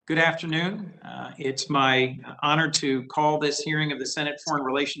Good afternoon. It's my honor to call this hearing of the Senate Foreign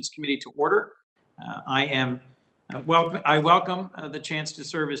Relations Committee to order. I welcome the chance to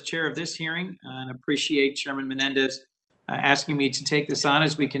serve as chair of this hearing and appreciate Chairman Menendez asking me to take this on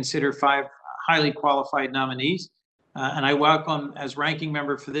as we consider 5 highly qualified nominees. And I welcome as ranking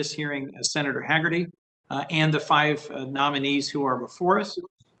member for this hearing Senator Hagerty and the 5 nominees who are before us.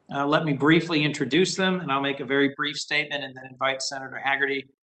 Let me briefly introduce them, and I'll make a very brief statement and then invite Senator Hagerty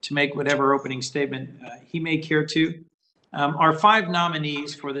to make whatever opening statement he may care to. Our 5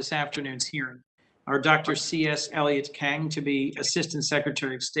 nominees for this afternoon's hearing are Dr. C.S. Elliott Kang to be Assistant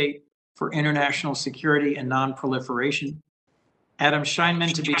Secretary of State for International Security and Non-Proliferation, Adam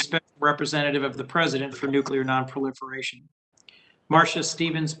Scheinman to be Special Representative of the President for Nuclear Non-Proliferation, Marcia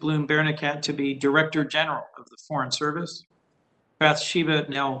Stevens Bloom Bernacat to be Director General of the Foreign Service, Bathsheba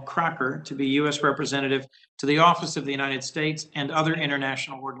Nell Crocker to be U.S. Representative to the Office of the United States and other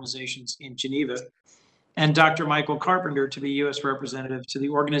international organizations in Geneva, and Dr. Michael Carpenter to be U.S. Representative to the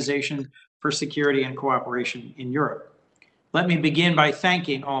Organization for Security and Cooperation in Europe. Let me begin by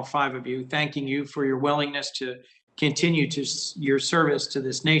thanking all 5 of you, thanking you for your willingness to continue your service to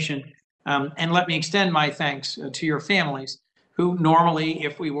this nation, and let me extend my thanks to your families, who normally,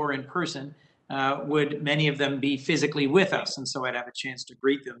 if we were in person, would many of them be physically with us, and so I'd have a chance to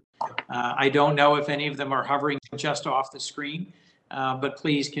greet them. I don't know if any of them are hovering just off the screen, but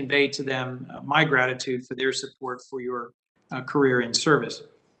please convey to them my gratitude for their support for your career in service.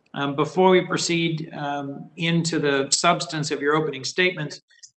 Before we proceed into the substance of your opening statements,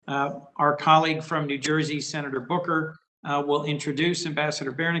 our colleague from New Jersey, Senator Booker, will introduce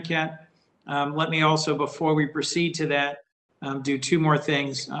Ambassador Bernacat. Let me also, before we proceed to that, do 2 more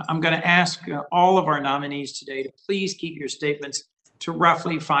things. I'm going to ask all of our nominees today to please keep your statements to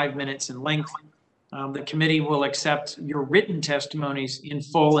roughly 5 minutes in length. The committee will accept your written testimonies in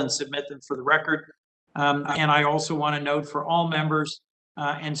full and submit them for the record. And I also want to note for all members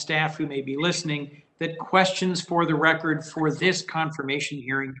and staff who may be listening that questions for the record for this confirmation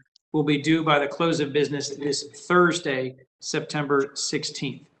hearing will be due by the close of business this Thursday, September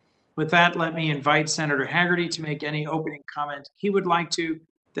 16th. With that, let me invite Senator Hagerty to make any opening comment he would like to.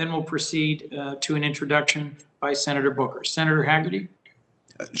 Then we'll proceed to an introduction by Senator Booker. Senator Hagerty.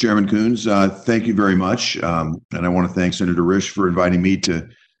 Chairman Coons, thank you very much. And I want to thank Senator Risch for inviting me to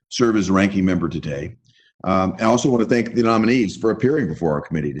serve as ranking member today. I also want to thank the nominees for appearing before our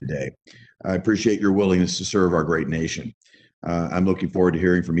committee today. I appreciate your willingness to serve our great nation. I'm looking forward to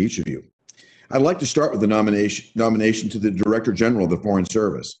hearing from each of you. I'd like to start with the nomination to the Director General of the Foreign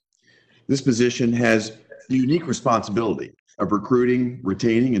Service. This position has the unique responsibility of recruiting,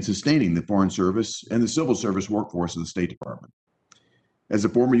 retaining, and sustaining the Foreign Service and the civil service workforce of the State Department. As a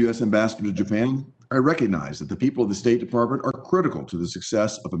former U.S. ambassador to Japan, I recognize that the people of the State Department are critical to the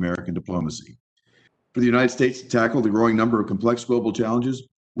success of American diplomacy. For the United States to tackle the growing number of complex global challenges,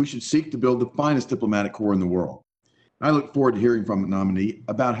 we should seek to build the finest diplomatic corps in the world. I look forward to hearing from the nominee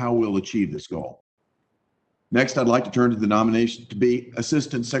about how we'll achieve this goal. Next, I'd like to turn to the nomination to be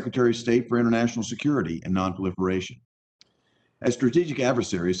Assistant Secretary of State for International Security and Non-Proliferation. As strategic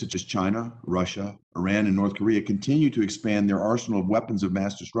adversaries such as China, Russia, Iran, and North Korea continue to expand their arsenal of weapons of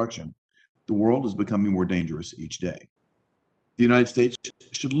mass destruction, the world is becoming more dangerous each day. The United States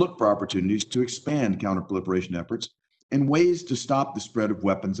should look for opportunities to expand counterproliferation efforts and ways to stop the spread of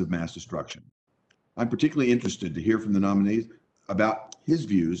weapons of mass destruction. I'm particularly interested to hear from the nominee about his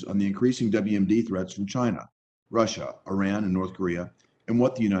views on the increasing WMD threats from China, Russia, Iran, and North Korea, and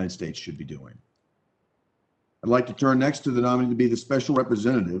what the United States should be doing. I'd like to turn next to the nominee to be the Special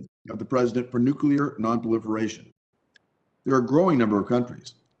Representative of the President for Nuclear Non-Proliferation. There are a growing number of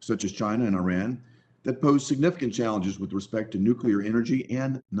countries, such as China and Iran, that pose significant challenges with respect to nuclear energy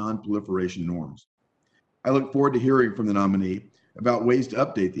and non-proliferation norms. I look forward to hearing from the nominee about ways to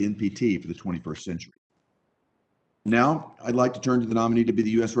update the NPT for the 21st century. Now, I'd like to turn to the nominee to be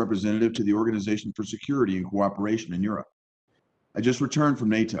the U.S. Representative to the Organization for Security and Cooperation in Europe. I just returned from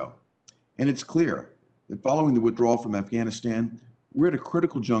NATO, and it's clear that following the withdrawal from Afghanistan, we're at a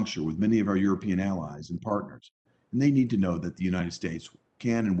critical juncture with many of our European allies and partners, and they need to know that the United States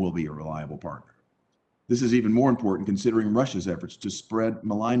can and will be a reliable partner. This is even more important considering Russia's efforts to spread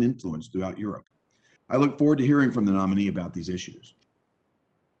malign influence throughout Europe. I look forward to hearing from the nominee about these issues.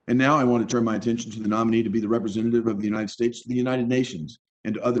 And now I want to turn my attention to the nominee to be the representative of the United States to the United Nations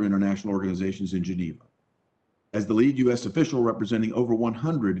and to other international organizations in Geneva. As the lead U.S. official representing over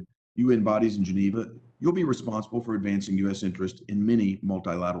 100 UN bodies in Geneva, you'll be responsible for advancing U.S. interest in many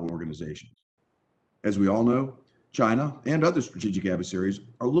multilateral organizations. As we all know, China and other strategic adversaries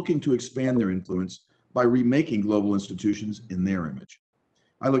are looking to expand their influence by remaking global institutions in their image.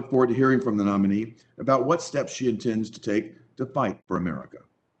 I look forward to hearing from the nominee about what steps she intends to take to fight for America.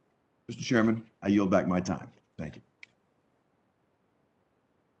 Mr. Chairman, I yield back my time. Thank you.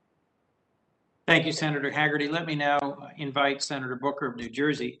 Thank you, Senator Hagerty. Let me now invite Senator Booker of New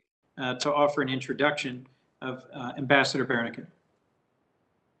Jersey to offer an introduction of Ambassador Bernakat.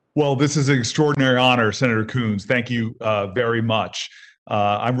 Well, this is an extraordinary honor, Senator Coons. Thank you very much.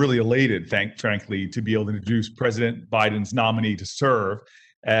 I'm really elated, frankly, to be able to introduce President Biden's nominee to serve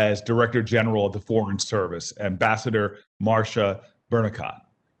as Director General of the Foreign Service, Ambassador Marsha Bernakat.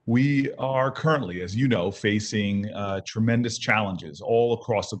 We are currently, as you know, facing tremendous challenges all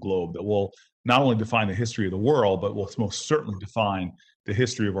across the globe that will not only define the history of the world, but will most certainly define the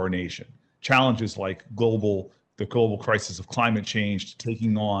history of our nation. Challenges like the global crisis of climate change,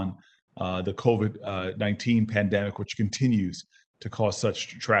 taking on the COVID-19 pandemic, which continues to cause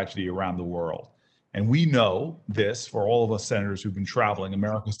such tragedy around the world. And we know this, for all of us senators who've been traveling,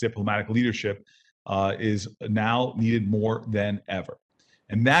 America's diplomatic leadership is now needed more than ever.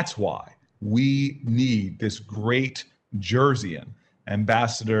 And that's why we need this great Jerseyan,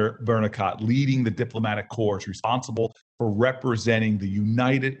 Ambassador Bernakat, leading the diplomatic corps responsible for representing the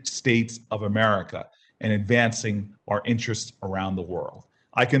United States of America and advancing our interests around the world.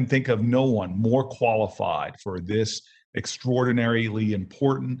 I can think of no one more qualified for this extraordinarily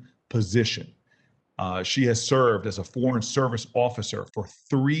important position. She has served as a Foreign Service officer for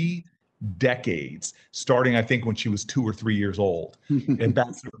 3 decades, starting, I think, when she was 2 or 3 years old.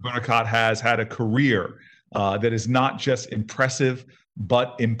 Ambassador Bernakat has had a career that is not just impressive,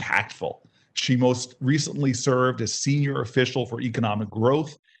 but impactful. She most recently served as senior official for economic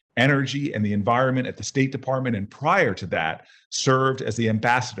growth, energy, and the environment at the State Department, and prior to that, served as the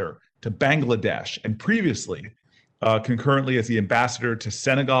ambassador to Bangladesh, and previously, concurrently, as the ambassador to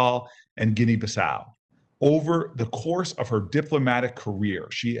Senegal and Guinea-Bissau. Over the course of her diplomatic career,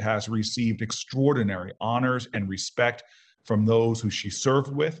 she has received extraordinary honors and respect from those who she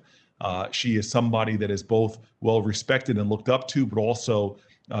served with. She is somebody that is both well respected and looked up to, but also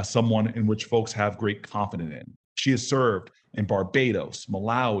someone in which folks have great confidence in. She has served in Barbados,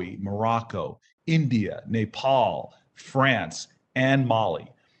 Malawi, Morocco, India, Nepal, France, and Mali.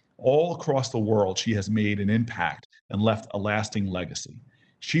 All across the world, she has made an impact and left a lasting legacy.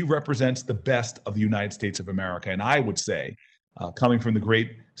 She represents the best of the United States of America. And I would say, coming from the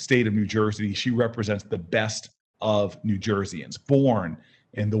great state of New Jersey, she represents the best of New Jerseyans. Born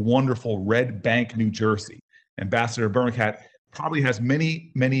in the wonderful Red Bank, New Jersey, Ambassador Bernakat probably has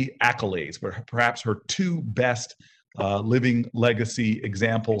many, many accolades, but perhaps her 2 best living legacy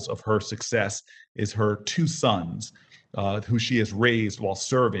examples of her success is her 2 sons, who she has raised while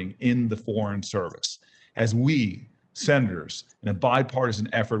serving in the Foreign Service. As we, senators, in a bipartisan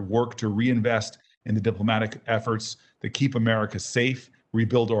effort, work to reinvest in the diplomatic efforts that keep America safe,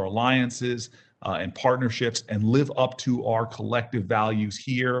 rebuild our alliances and partnerships, and live up to our collective values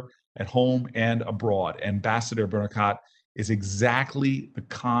here at home and abroad. Ambassador Bernakat is exactly the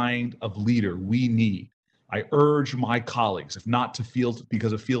kind of leader we need. I urge my colleagues, if not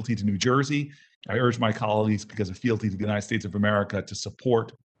because of fealty to New Jersey, I urge my colleagues because of fealty to the United States of America to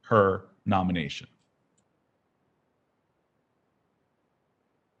support her nomination.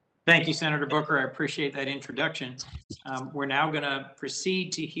 Thank you, Senator Booker. I appreciate that introduction. We're now going to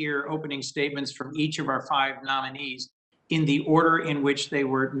proceed to hear opening statements from each of our 5 nominees in the order in which they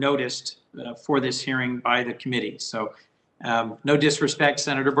were noticed for this hearing by the committee. So no disrespect,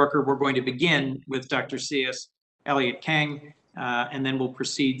 Senator Booker. We're going to begin with Dr. C.S. Elliott-Kang, and then we'll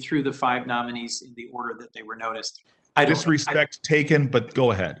proceed through the 5 nominees in the order that they were noticed. Disrespect taken, but go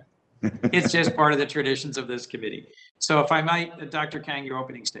ahead. It's just part of the traditions of this committee. So if I might, Dr. Kang, your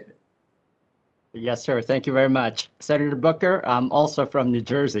opening statement. Yes, sir. Thank you very much. Senator Booker, I'm also from New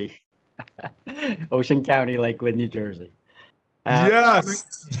Jersey, Ocean County, Lakewood, New Jersey.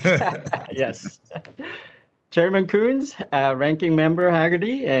 Yes. Yes. Chairman Coons, Ranking Member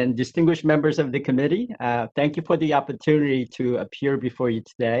Hagerty, and distinguished members of the committee, thank you for the opportunity to appear before you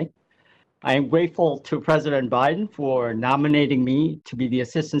today. I am grateful to President Biden for nominating me to be the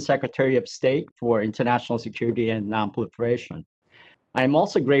Assistant Secretary of State for International Security and Nonproliferation. I am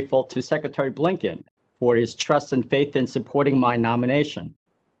also grateful to Secretary Blinken for his trust and faith in supporting my nomination.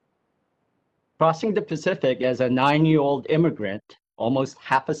 Crossing the Pacific as a 9-year-old immigrant almost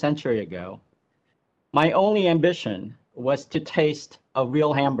half a century ago, my only ambition was to taste a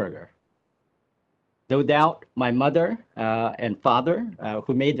real hamburger. No doubt, my mother and father,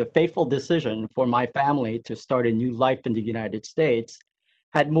 who made the fateful decision for my family to start a new life in the United States,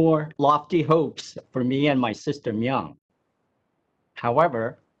 had more lofty hopes for me and my sister Myung.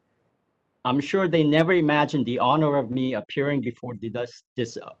 However, I'm sure they never imagined the honor of me appearing before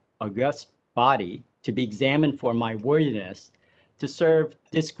this august body to be examined for my worthiness to serve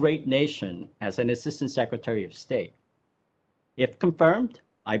this great nation as an Assistant Secretary of State. If confirmed,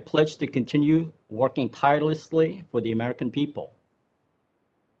 I pledge to continue working tirelessly for the American people.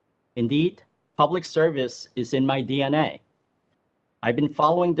 Indeed, public service is in my DNA. I've been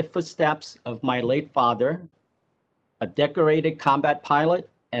following the footsteps of my late father, a decorated combat pilot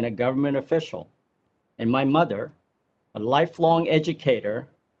and a government official, and my mother, a lifelong educator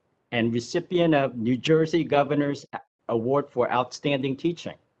and recipient of New Jersey Governor's Award for Outstanding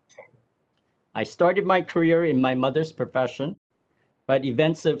Teaching. I started my career in my mother's profession, but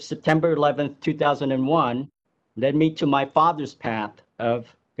events of September 11th, 2001 led me to my father's path of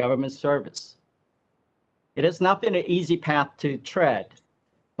government service. It has not been an easy path to tread,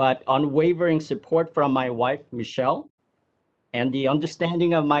 but unwavering support from my wife, Michelle, and the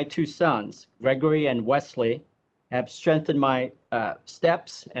understanding of my two sons, Gregory and Wesley, have strengthened my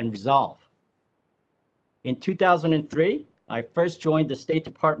steps and resolve. In 2003, I first joined the State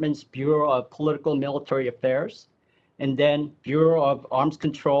Department's Bureau of Political Military Affairs, and then Bureau of Arms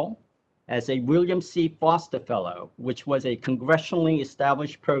Control as a William C. Foster Fellow, which was a congressionally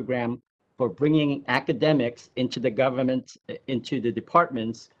established program for bringing academics into the government, into the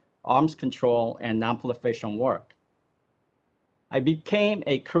department's arms control and nonproliferation work. I became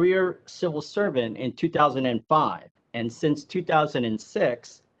a career civil servant in 2005, and since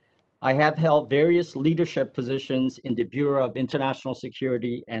 2006, I have held various leadership positions in the Bureau of International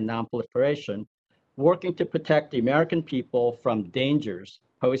Security and Nonproliferation, working to protect the American people from dangers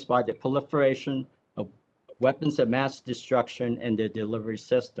posed by the proliferation of weapons of mass destruction and their delivery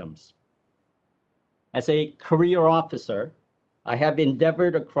systems. As a career officer, I have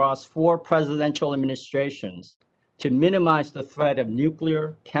endeavored across 4 presidential administrations to minimize the threat of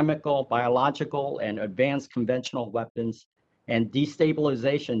nuclear, chemical, biological, and advanced conventional weapons and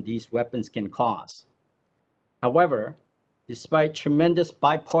destabilization these weapons can cause. However, despite tremendous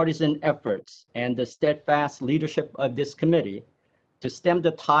bipartisan efforts and the steadfast leadership of this committee to stem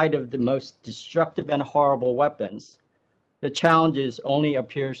the tide of the most destructive and horrible weapons, the challenges only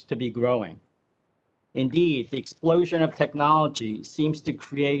appears to be growing. Indeed, the explosion of technology seems to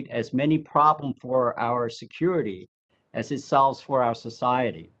create as many problems for our security as it solves for our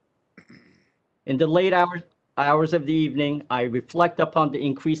society. In the late hours of the evening, I reflect upon the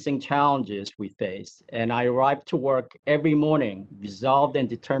increasing challenges we face, and I arrive to work every morning resolved and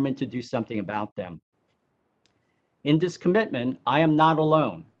determined to do something about them. In this commitment, I am not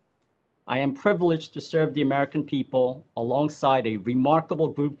alone. I am privileged to serve the American people alongside a remarkable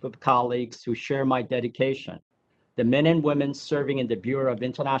group of colleagues who share my dedication, the men and women serving in the Bureau of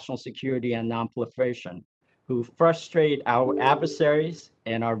International Security and Nonproliferation, who frustrate our adversaries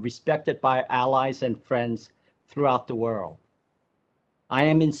and are respected by allies and friends throughout the world. I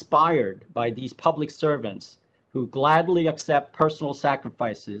am inspired by these public servants who gladly accept personal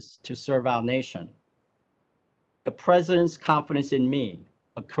sacrifices to serve our nation. The President's confidence in me,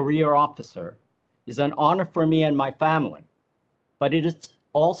 a career officer, is an honor for me and my family, but it is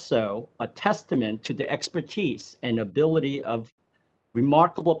also a testament to the expertise and ability of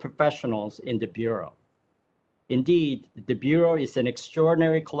remarkable professionals in the Bureau. Indeed, the Bureau is an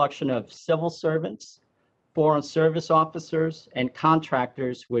extraordinary collection of civil servants, foreign service officers, and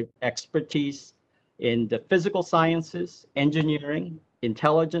contractors with expertise in the physical sciences, engineering,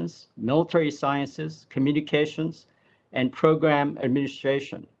 intelligence, military sciences, communications, and program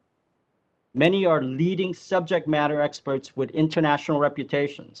administration. Many are leading subject matter experts with international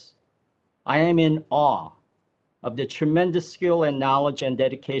reputations. I am in awe of the tremendous skill and knowledge and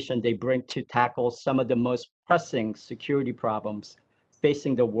dedication they bring to tackle some of the most pressing security problems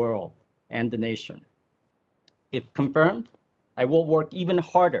facing the world and the nation. If confirmed, I will work even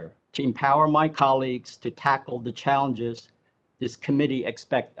harder to empower my colleagues to tackle the challenges this committee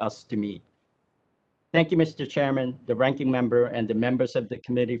expects us to meet. Thank you, Mr. Chairman, the ranking member, and the members of the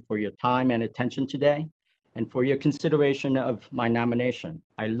committee for your time and attention today, and for your consideration of my nomination.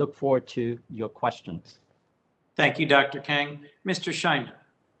 I look forward to your questions. Thank you, Dr. Kang. Mr. Scheinman.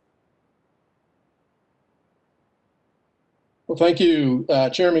 Well, thank you,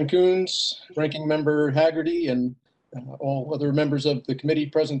 Chairman Coons, Ranking Member Hagerty, and all other members of the committee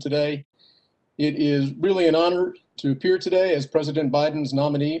present today. It is really an honor to appear today as President Biden's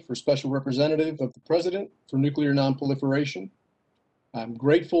nominee for Special Representative of the President for Nuclear Nonproliferation. I'm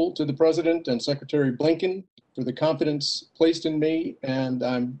grateful to the President and Secretary Blinken for the confidence placed in me, and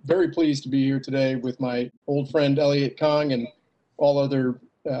I'm very pleased to be here today with my old friend Elliot Kong and all other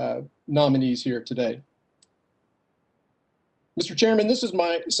nominees here today. Mr. Chairman, this is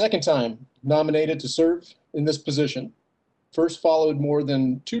my second time nominated to serve in this position. First followed more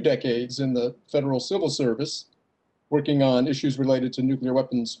than 2 decades in the Federal Civil Service, working on issues related to nuclear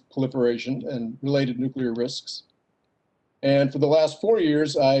weapons proliferation and related nuclear risks. And for the last 4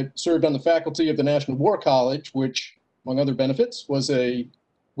 years, I served on the faculty of the National War College, which, among other benefits, was a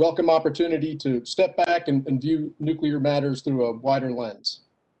welcome opportunity to step back and view nuclear matters through a wider lens.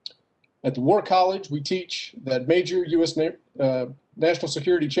 At the War College, we teach that major U.S. national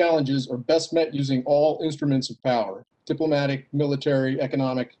security challenges are best met using all instruments of power: diplomatic, military,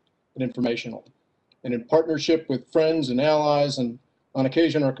 economic, and informational, and in partnership with friends and allies, and on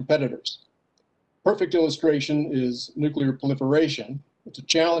occasion our competitors. Perfect illustration is nuclear proliferation. It's a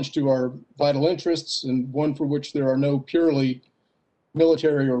challenge to our vital interests and one for which there are no purely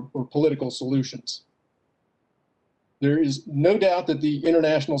military or political solutions. There is no doubt that the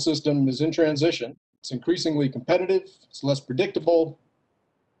international system is in transition. It's increasingly competitive, it's less predictable,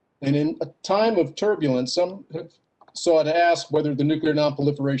 and in a time of turbulence, some have sought to ask whether the Nuclear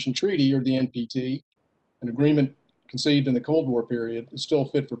Non-Proliferation Treaty, or the NPT, an agreement conceived in the Cold War period, is still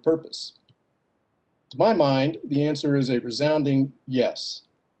fit for purpose. To my mind, the answer is a resounding yes.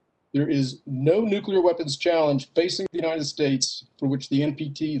 There is no nuclear weapons challenge facing the United States for which the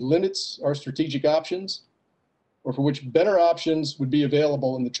NPT limits our strategic options, or for which better options would be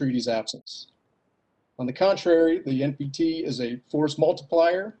available in the treaty's absence. On the contrary, the NPT is a force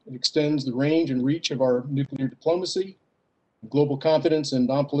multiplier. It extends the range and reach of our nuclear diplomacy, global confidence in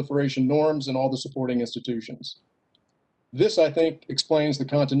non-proliferation norms, and all the supporting institutions. This, I think, explains the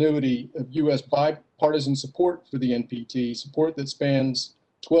continuity of U.S. bipartisan support for the NPT, support that spans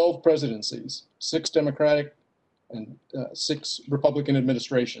 12 presidencies, 6 Democratic and 6 Republican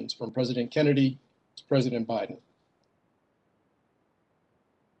administrations, from President Kennedy to President Biden.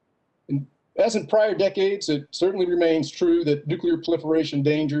 As in prior decades, it certainly remains true that nuclear proliferation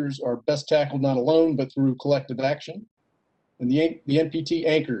dangers are best tackled not alone, but through collective action. And the NPT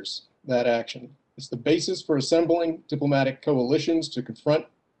anchors that action. It's the basis for assembling diplomatic coalitions to confront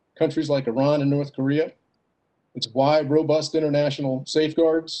countries like Iran and North Korea. It's why robust international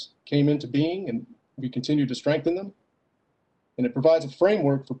safeguards came into being, and we continue to strengthen them. And it provides a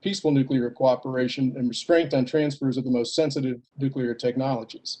framework for peaceful nuclear cooperation and restraint on transfers of the most sensitive nuclear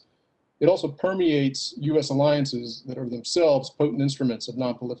technologies. It also permeates U.S. alliances that are themselves potent instruments of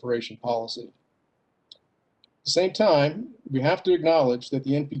non-proliferation policy. At the same time, we have to acknowledge that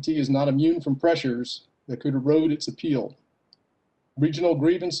the NPT is not immune from pressures that could erode its appeal. Regional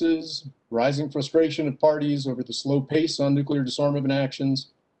grievances, rising frustration of parties over the slow pace on nuclear disarmament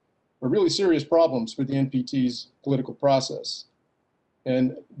actions are really serious problems for the NPT's political process.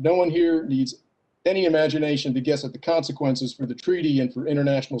 And no one here needs any imagination to guess at the consequences for the treaty and for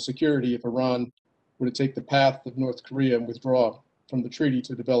international security if Iran were to take the path of North Korea and withdraw from the treaty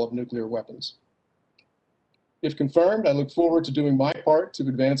to develop nuclear weapons. If confirmed, I look forward to doing my part to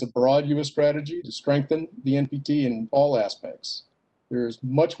advance a broad U.S. strategy to strengthen the NPT in all aspects. There is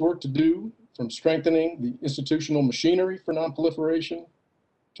much work to do, from strengthening the institutional machinery for non-proliferation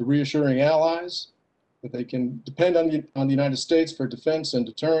to reassuring allies that they can depend on the United States for defense and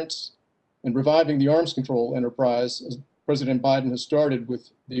deterrence, and reviving the arms control enterprise, as President Biden has started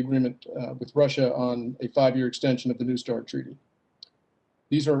with the agreement with Russia on a 5-year extension of the New START treaty.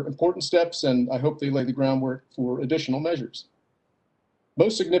 These are important steps, and I hope they lay the groundwork for additional measures.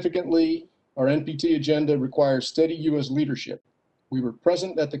 Most significantly, our NPT agenda requires steady U.S. leadership. We were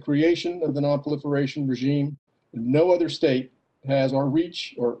present at the creation of the non-proliferation regime, and no other state has our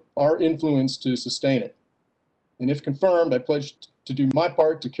reach or our influence to sustain it. And if confirmed, I pledge to do my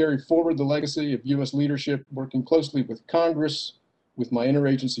part to carry forward the legacy of U.S. leadership, working closely with Congress, with my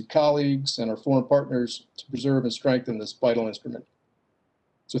interagency colleagues, and our foreign partners to preserve and strengthen this vital instrument.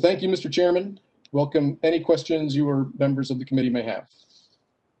 So thank you, Mr. Chairman. Welcome any questions you or members of the committee may have.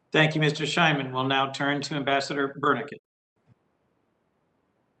 Thank you, Mr. Scheinman. We'll now turn to Ambassador Bernicat.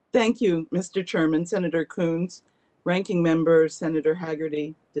 Thank you, Mr. Chairman, Senator Coons, Ranking Member Senator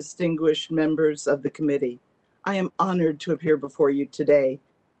Hagerty, distinguished members of the committee. I am honored to appear before you today.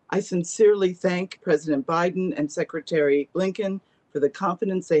 I sincerely thank President Biden and Secretary Blinken for the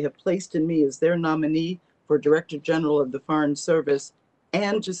confidence they have placed in me as their nominee for Director General of the Foreign Service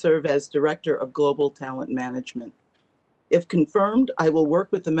and to serve as Director of Global Talent Management. If confirmed, I will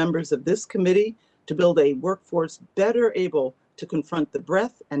work with the members of this committee to build a workforce better able to confront the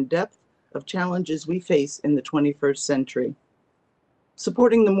breadth and depth of challenges we face in the 21st century.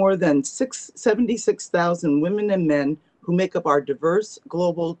 Supporting the more than 76,000 women and men who make up our diverse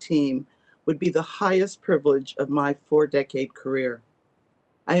global team would be the highest privilege of my 4-decade career.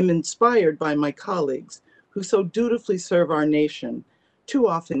 I am inspired by my colleagues who so dutifully serve our nation, too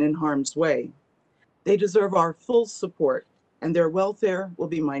often in harm's way. They deserve our full support, and their welfare will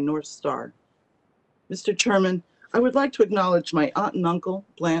be my North Star. Mr. Chairman, I would like to acknowledge my aunt and uncle,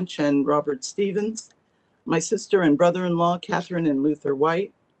 Blanche and Robert Stevens, my sister and brother-in-law, Catherine and Luther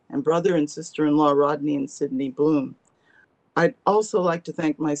White, and brother and sister-in-law, Rodney and Sydney Bloom. I'd also like to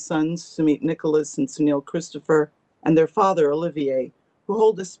thank my sons, Sumit Nicholas and Sunil Christopher, and their father, Olivier, who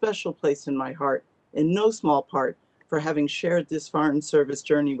hold a special place in my heart, in no small part, for having shared this foreign service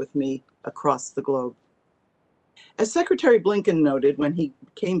journey with me across the globe. As Secretary Blinken noted when he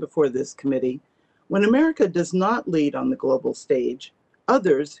came before this committee, when America does not lead on the global stage,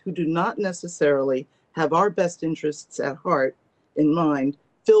 others who do not necessarily have our best interests at heart in mind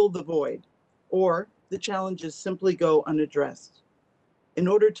fill the void, or the challenges simply go unaddressed. In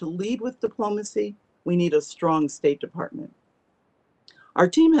order to lead with diplomacy, we need a strong State Department. Our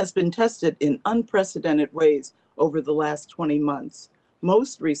team has been tested in unprecedented ways over the last 20 months,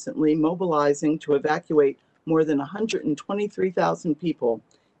 most recently mobilizing to evacuate more than 123,000 people,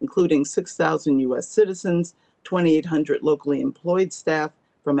 including 6,000 US citizens, 2,800 locally employed staff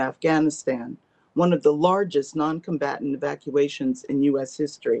from Afghanistan, one of the largest non-combatant evacuations in US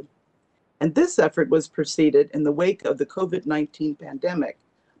history. And this effort was preceded in the wake of the COVID-19 pandemic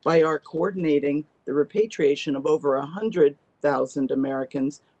by our coordinating the repatriation of over 100,000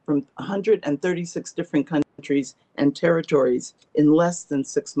 Americans from 136 different countries and territories in less than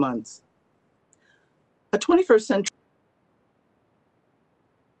 6 months. A 21st century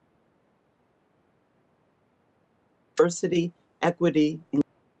diversity, equity,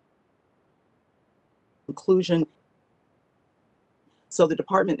 inclusion, so the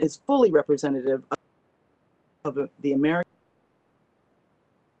department is fully representative of the American,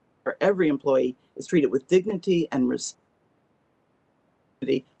 where every employee is treated with dignity and respect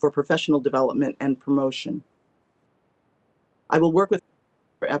for professional development and promotion. I will work with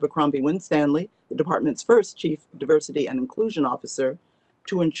Abercrombie Winstanley, the department's first Chief Diversity and Inclusion Officer,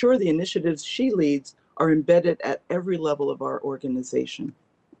 to ensure the initiatives she leads are embedded at every level of our organization.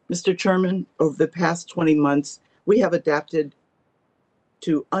 Mr. Chairman, over the past 20 months, we have adapted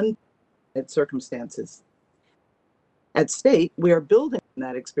to unprecedented circumstances. At State, we are building on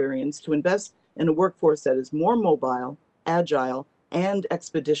that experience to invest in a workforce that is more mobile, agile, and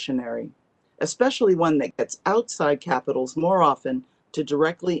expeditionary, especially one that gets outside capitals more often to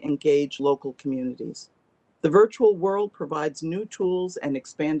directly engage local communities. The virtual world provides new tools and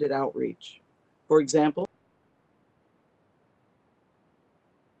expanded outreach. For example,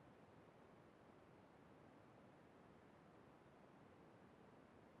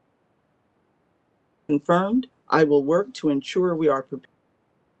 confirmed, I will work to ensure we are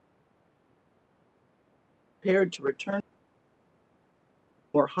prepared to return to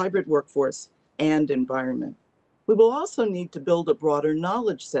a more hybrid workforce and environment. We will also need to build a broader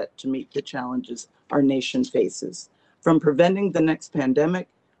knowledge set to meet the challenges our nation faces, from preventing the next pandemic,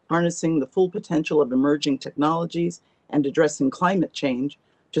 harnessing the full potential of emerging technologies, and addressing climate change,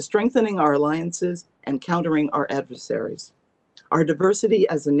 to strengthening our alliances and countering our adversaries. Our diversity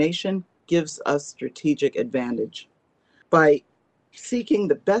as a nation gives us strategic advantage. By seeking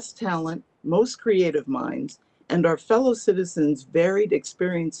the best talent, most creative minds, and our fellow citizens' varied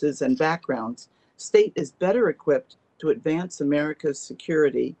experiences and backgrounds, State is better equipped to advance America's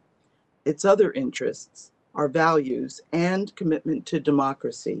security, its other interests, our values, and commitment to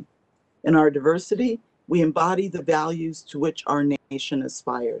democracy. In our diversity, we embody the values to which our nation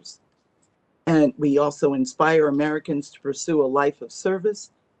aspires. And we also inspire Americans to pursue a life of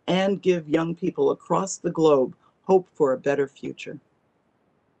service and give young people across the globe hope for a better future.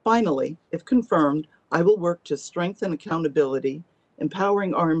 Finally, if confirmed, I will work to strengthen accountability,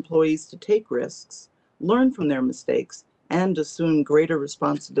 empowering our employees to take risks, learn from their mistakes, and assume greater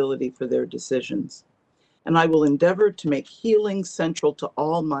responsibility for their decisions. And I will endeavor to make healing central to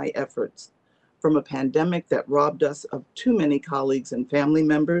all my efforts, from a pandemic that robbed us of too many colleagues and family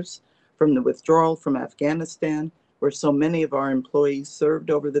members, from the withdrawal from Afghanistan, where so many of our employees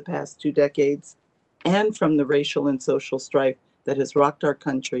served over the past 2 decades, and from the racial and social strife that has rocked our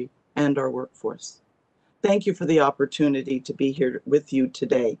country and our workforce. Thank you for the opportunity to be here with you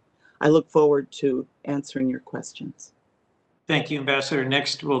today. I look forward to answering your questions. Thank you, Ambassador.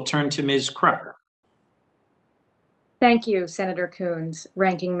 Next, we'll turn to Ms. Crocker. Thank you, Senator Coons,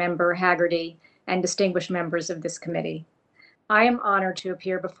 Ranking Member Hagerty, and distinguished members of this committee. I am honored to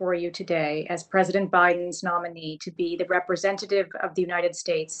appear before you today as President Biden's nominee to be the representative of the United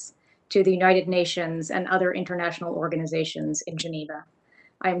States to the United Nations and other international organizations in Geneva.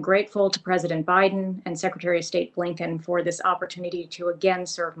 I am grateful to President Biden and Secretary of State Blinken for this opportunity to again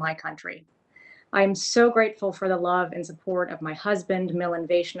serve my country. I am so grateful for the love and support of my husband, Milan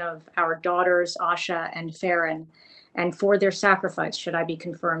Vaishnav, our daughters, Asha and Farron, and for their sacrifice should I be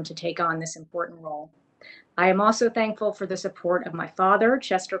confirmed to take on this important role. I am also thankful for the support of my father,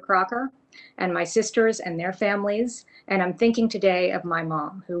 Chester Crocker, and my sisters and their families, and I'm thinking today of my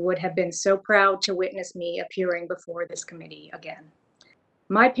mom, who would have been so proud to witness me appearing before this committee again.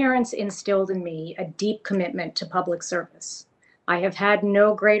 My parents instilled in me a deep commitment to public service. I have had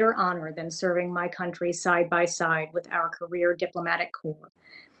no greater honor than serving my country side by side with our career diplomatic corps.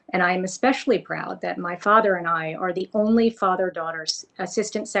 And I am especially proud that my father and I are the only father-daughter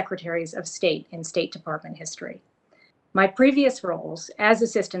assistant secretaries of state in State Department history. My previous roles as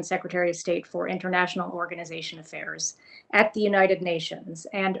Assistant Secretary of State for International Organization Affairs at the United Nations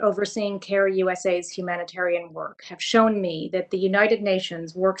and overseeing CARE USA's humanitarian work have shown me that the United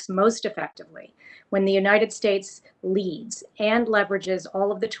Nations works most effectively when the United States leads and leverages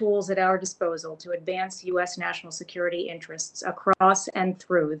all of the tools at our disposal to advance US national security interests across and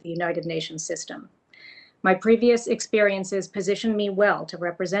through the United Nations system. My previous experiences position me well to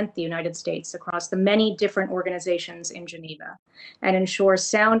represent the United States across the many different organizations in Geneva and ensure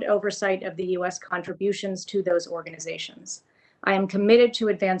sound oversight of the US contributions to those organizations. I am committed to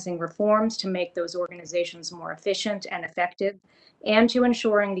advancing reforms to make those organizations more efficient and effective, and to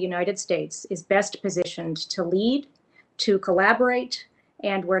ensuring the United States is best positioned to lead, to collaborate,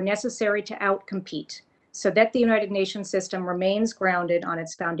 and where necessary to outcompete, so that the United Nations system remains grounded on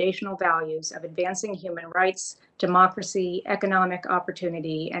its foundational values of advancing human rights, democracy, economic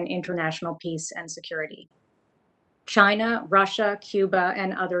opportunity, and international peace and security. China, Russia, Cuba,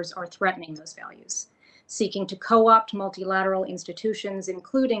 and others are threatening those values, seeking to co-opt multilateral institutions,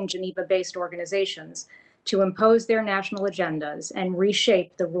 including Geneva-based organizations, to impose their national agendas and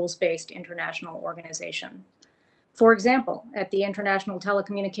reshape the rules-based international organization. For example, at the International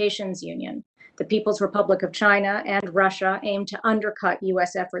Telecommunications Union, the People's Republic of China and Russia aim to undercut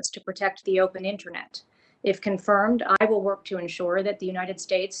US efforts to protect the open internet. If confirmed, I will work to ensure that the United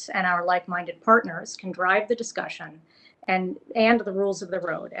States and our like-minded partners can drive the discussion and the rules of the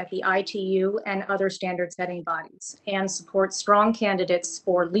road at the ITU and other standard-setting bodies, and support strong candidates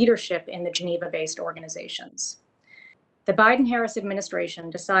for leadership in the Geneva-based organizations. The Biden-Harris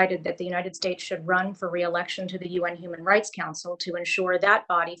administration decided that the United States should run for re-election to the UN Human Rights Council to ensure that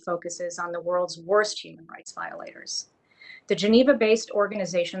body focuses on the world's worst human rights violators. The Geneva-based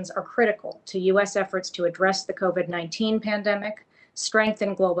organizations are critical to US efforts to address the COVID-19 pandemic,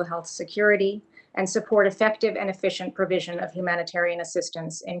 strengthen global health security, and support effective and efficient provision of humanitarian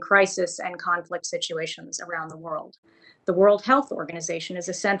assistance in crisis and conflict situations around the world. The World Health Organization is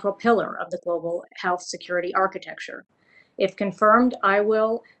a central pillar of the global health security architecture. If confirmed, I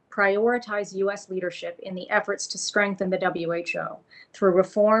will prioritize US leadership in the efforts to strengthen the WHO through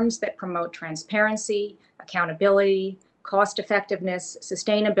reforms that promote transparency, accountability, cost effectiveness,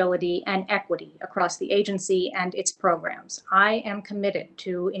 sustainability, and equity across the agency and its programs. I am committed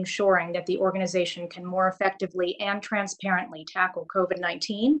to ensuring that the organization can more effectively and transparently tackle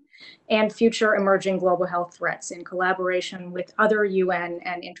COVID-19 and future emerging global health threats in collaboration with other UN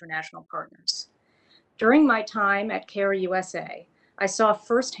and international partners. During my time at CARE USA, I saw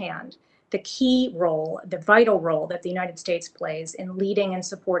firsthand the key role, the vital role that the United States plays in leading and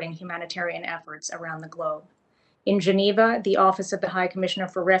supporting humanitarian efforts around the globe. In Geneva, the Office of the High Commissioner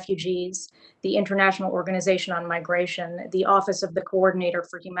for Refugees, the International Organization on Migration, the Office of the Coordinator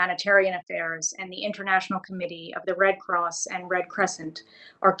for Humanitarian Affairs, and the International Committee of the Red Cross and Red Crescent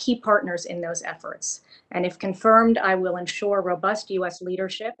are key partners in those efforts. And if confirmed, I will ensure robust US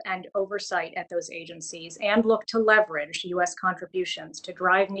leadership and oversight at those agencies and look to leverage US contributions to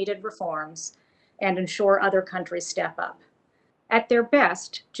drive needed reforms and ensure other countries step up. At their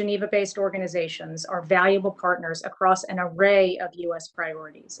best, Geneva-based organizations are valuable partners across an array of US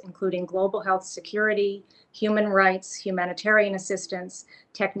priorities, including global health security, human rights, humanitarian assistance,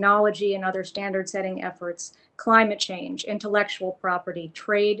 technology and other standard-setting efforts, climate change, intellectual property,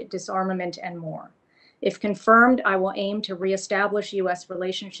 trade, disarmament, and more. If confirmed, I will aim to reestablish US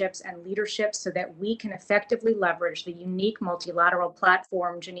relationships and leadership so that we can effectively leverage the unique multilateral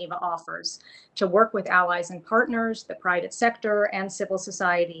platform Geneva offers to work with allies and partners, the private sector, and civil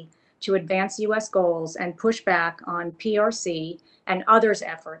society to advance US goals and push back on PRC and others'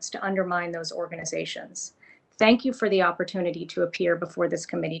 efforts to undermine those organizations. Thank you for the opportunity to appear before this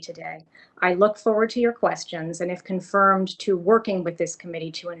committee today. I look forward to your questions, and if confirmed, to working with this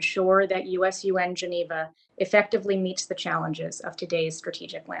committee to ensure that US-UN Geneva effectively meets the challenges of today's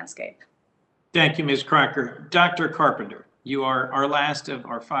strategic landscape. Thank you, Ms. Crocker. Dr. Carpenter, you are our last of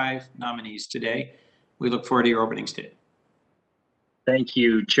our 5 nominees today. We look forward to your opening statement. Thank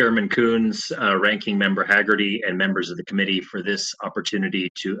you, Chairman Coons, Ranking Member Haggerty, and members of the committee for this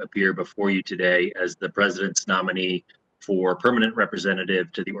opportunity to appear before you today as the President's nominee for permanent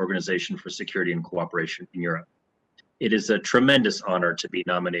representative to the Organization for Security and Cooperation in Europe. It is a tremendous honor to be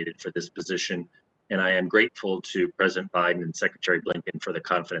nominated for this position, and I am grateful to President Biden and Secretary Blinken for the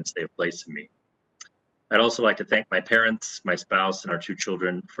confidence they have placed in me. I'd also like to thank my parents, my spouse, and our 2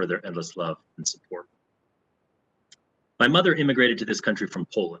 children for their endless love and support. My mother immigrated to this country from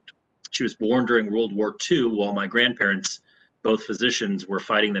Poland. She was born during World War II while my grandparents, both physicians, were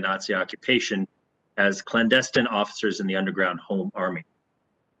fighting the Nazi occupation as clandestine officers in the underground Home Army.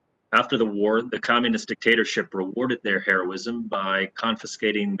 After the war, the communist dictatorship rewarded their heroism by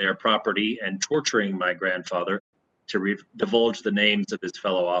confiscating their property and torturing my grandfather to divulge the names of his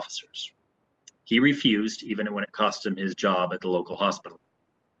fellow officers. He refused, even when it cost him his job at the local hospital.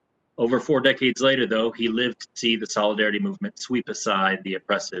 Over 4 decades later, though, he lived to see the Solidarity movement sweep aside the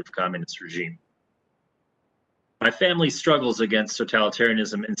oppressive communist regime. My family's struggles against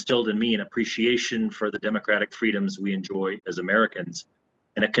totalitarianism instilled in me an appreciation for the democratic freedoms we enjoy as Americans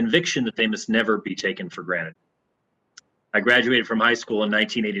and a conviction that they must never be taken for granted. I graduated from high school in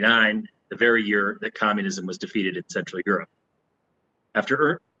 1989, the very year that communism was defeated in Central Europe.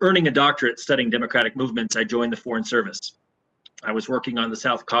 After earning a doctorate studying democratic movements, I joined the Foreign Service. I was working on the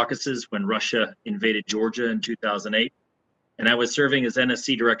South Caucasus when Russia invaded Georgia in 2008, and I was serving as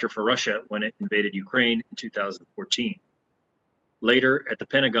NSC director for Russia when it invaded Ukraine in 2014. Later, at the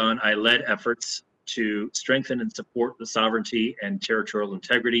Pentagon, I led efforts to strengthen and support the sovereignty and territorial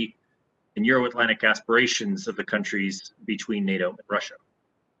integrity and Euro-Atlantic aspirations of the countries between NATO and Russia.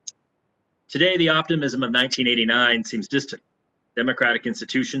 Today, the optimism of 1989 seems distant. Democratic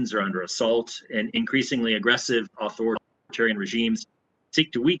institutions are under assault, and increasingly aggressive authoritarian regimes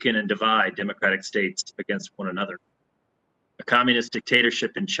seek to weaken and divide democratic states against one another. A communist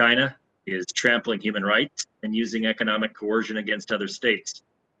dictatorship in China is trampling human rights and using economic coercion against other states.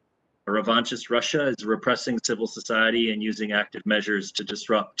 A revanchist Russia is repressing civil society and using active measures to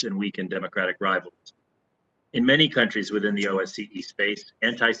disrupt and weaken democratic rivals. In many countries within the OSCE space,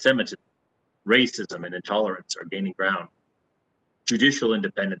 anti-Semitism, racism, and intolerance are gaining ground. Judicial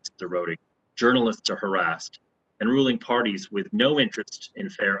independence is eroding, journalists are harassed, and ruling parties with no interest in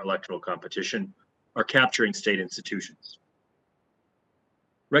fair electoral competition are capturing state institutions.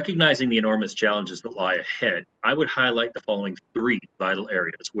 Recognizing the enormous challenges that lie ahead, I would highlight the following 3 vital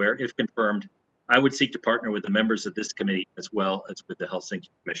areas where, if confirmed, I would seek to partner with the members of this committee as well as with the Helsinki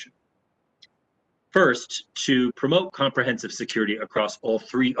Commission. First, to promote comprehensive security across all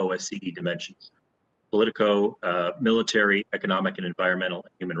 3 OSCE dimensions: political, military, economic, and environmental,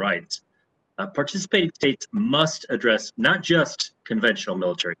 and human rights. Participating states must address not just conventional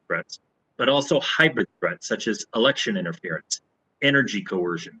military threats, but also hybrid threats such as election interference, energy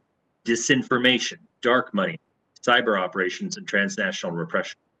coercion, disinformation, dark money, cyber operations, and transnational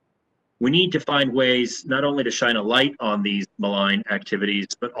repression. We need to find ways not only to shine a light on these malign activities,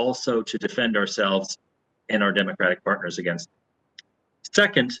 but also to defend ourselves and our democratic partners against them.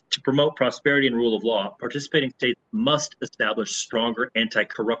 Second, to promote prosperity and rule of law, participating states must establish stronger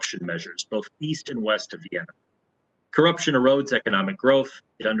anti-corruption measures, both east and west of Vienna. Corruption erodes economic growth,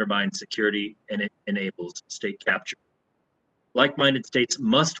 it undermines security, and it enables state capture. Like-minded states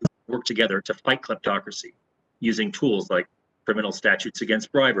must work together to fight kleptocracy, using tools like criminal statutes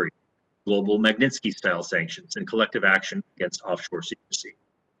against bribery, global Magnitsky-style sanctions, and collective action against offshore secrecy.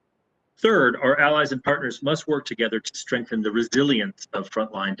 Third, our allies and partners must work together to strengthen the resilience of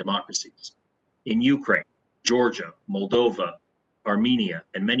frontline democracies. In Ukraine, Georgia, Moldova, Armenia,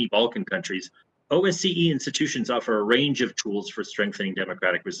 and many Balkan countries, OSCE institutions offer a range of tools for strengthening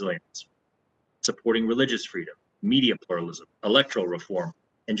democratic resilience. Supporting religious freedom, media pluralism, electoral reform,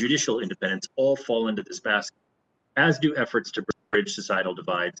 and judicial independence all fall into this basket, as do efforts to bridge societal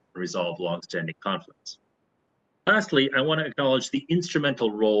divides and resolve long-standing conflicts. Lastly, I want to acknowledge the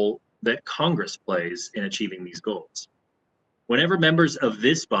instrumental role that Congress plays in achieving these goals. Whenever members of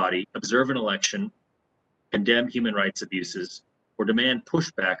this body observe an election, condemn human rights abuses, or demand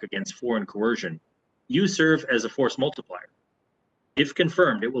pushback against foreign coercion, you serve as a force multiplier. If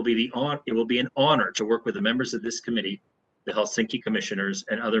confirmed, it will be an honor to work with the members of this committee, the Helsinki commissioners,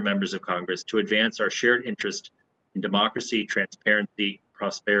 and other members of Congress to advance our shared interest in democracy, transparency,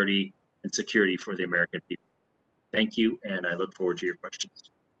 prosperity, and security for the American people. Thank you, and I look forward to your questions.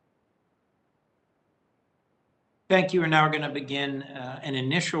 Thank you. We're now going to begin an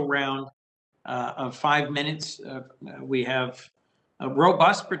initial round of 5 minutes. We have a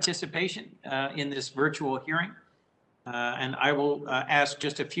robust participation in this virtual hearing. And I will ask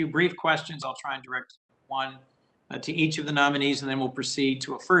just a few brief questions. I'll try and direct one to each of the nominees, and then we'll proceed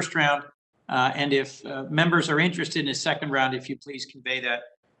to a first round. And if members are interested in a second round, if you please convey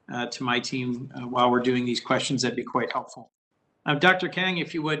that to my team while we're doing these questions, that'd be quite helpful. Dr. Kang,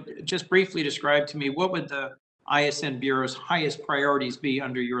 if you would just briefly describe to me, what would the ISN Bureau's highest priorities be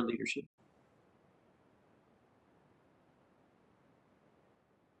under your leadership?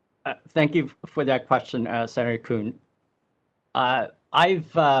 Thank you for that question, Senator Kuhn.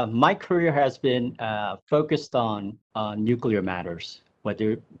 My career has been focused on nuclear matters,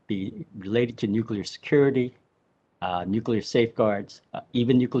 whether it be related to nuclear security, nuclear safeguards,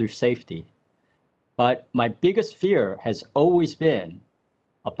 even nuclear safety. But my biggest fear has always been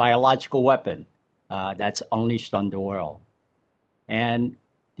a biological weapon that's unleashed on the world. And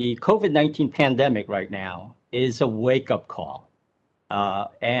the COVID-19 pandemic right now is a wake-up call.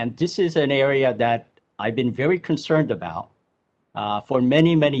 And this is an area that I've been very concerned about for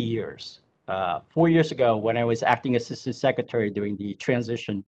many, many years. 4 years ago, when I was acting assistant secretary during the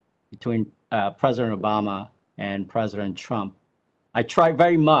transition between President Obama and President Trump, I tried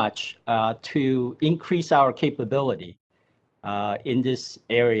very much to increase our capability in this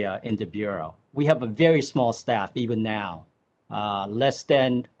area in the Bureau. We have a very small staff even now, less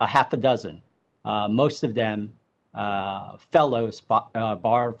than a half a dozen, most of them fellows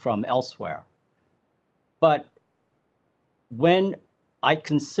borrowed from elsewhere. But when I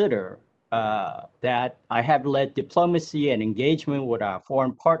consider that I have led diplomacy and engagement with our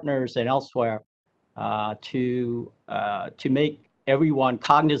foreign partners and elsewhere to make everyone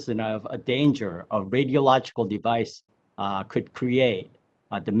cognizant of a danger a radiological device could create,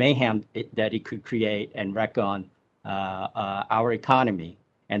 the mayhem that it could create and wreak on our economy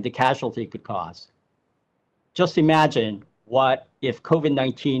and the casualty it could cause. Just imagine what if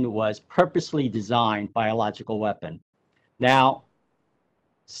COVID-19 was purposely designed biological weapon. Now,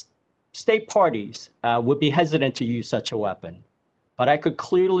 state parties would be hesitant to use such a weapon, but I could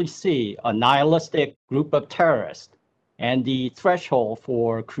clearly see a nihilistic group of terrorists, and the threshold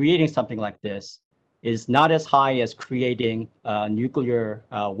for creating something like this is not as high as creating a nuclear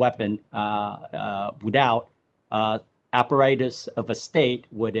weapon without apparatus of a state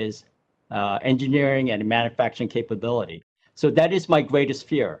with its engineering and manufacturing capability. So that is my greatest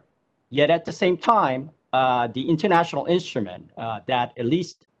fear. Yet at the same time, the international instrument that at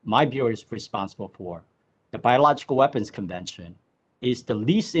least my bureau is responsible for, the Biological Weapons Convention, is the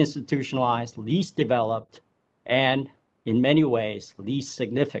least institutionalized, least developed, and in many ways, least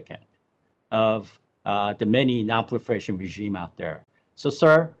significant of the many non-proliferation regime out there. So,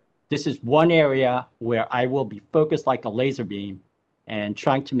 sir, this is one area where I will be focused like a laser beam and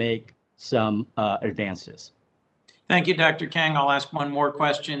trying to make some advances. Thank you, Dr. Kang. I'll ask one more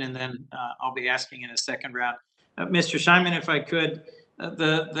question, and then I'll be asking in a second round. Mr. Scheinman, if I could,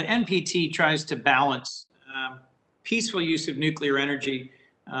 the NPT tries to balance peaceful use of nuclear energy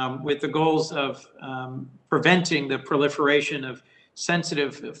with the goals of preventing the proliferation of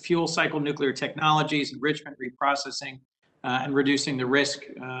sensitive fuel cycle nuclear technologies, enrichment, reprocessing, and reducing the risk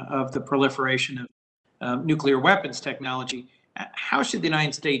of the proliferation of nuclear weapons technology. How should the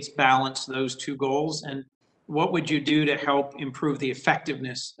United States balance those two goals, and what would you do to help improve the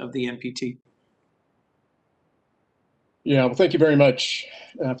effectiveness of the NPT? Yeah, well, thank you very much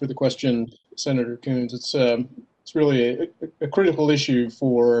for the question, Senator Coons. It's really a critical issue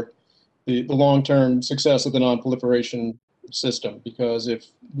for the long-term success of the non-proliferation system, because if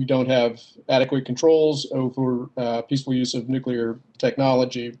we don't have adequate controls over peaceful use of nuclear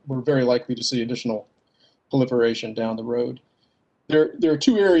technology, we're very likely to see additional proliferation down the road. There are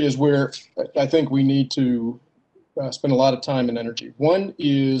two areas where I think we need to spend a lot of time and energy. One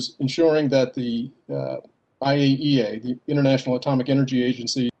is ensuring that the IAEA, the International Atomic Energy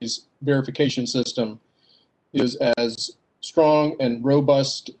Agency's verification system, is as strong and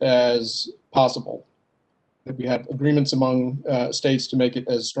robust as possible. That we have agreements among states to make it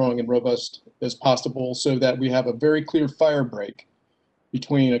as strong and robust as possible, so that we have a very clear fire break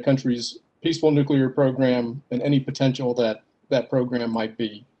between a country's peaceful nuclear program and any potential that that program might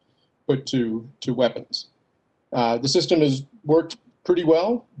be put to weapons. The system has worked pretty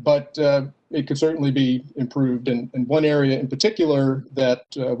well, but it could certainly be improved. And one area in particular that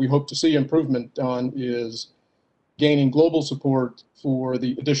we hope to see improvement on is gaining global support for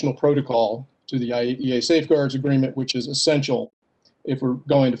the additional protocol to the IAEA Safeguards Agreement, which is essential if we're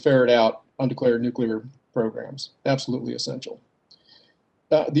going to ferret out undeclared nuclear programs. Absolutely essential.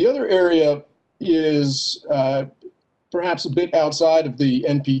 The other area is perhaps a bit outside of the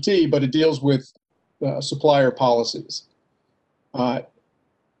NPT, but it deals with supplier policies. I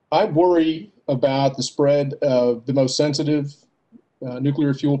worry about the spread of the most sensitive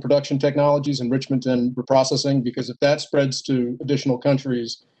nuclear fuel production technologies, enrichment and reprocessing, because if that spreads to additional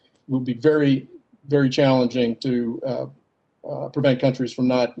countries, it will be very, very challenging to prevent countries from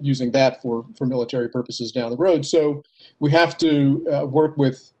not using that for military purposes down the road. So we have to work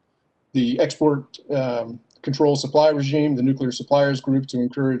with the export control supply regime, the nuclear suppliers group, to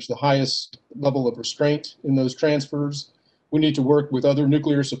encourage the highest level of restraint in those transfers. We need to work with other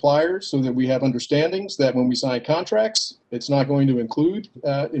nuclear suppliers so that we have understandings that when we sign contracts, it's not going to include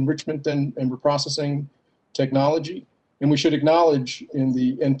enrichment and reprocessing technology. And we should acknowledge in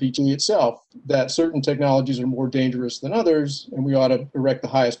the NPT itself that certain technologies are more dangerous than others, and we ought to erect the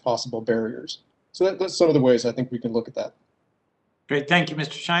highest possible barriers. So that's some of the ways I think we can look at that. Great. Thank you,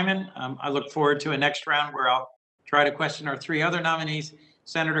 Mr. Scheinman. I look forward to a next round where I'll try to question our three other nominees.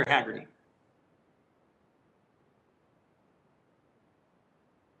 Senator Hagerty.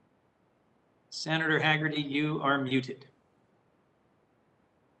 Senator Hagerty, you are muted.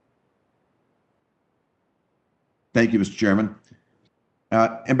 Thank you, Mr. Chairman.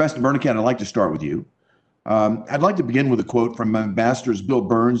 Ambassador Bernacat, I'd like to start with you. I'd like to begin with a quote from Ambassadors Bill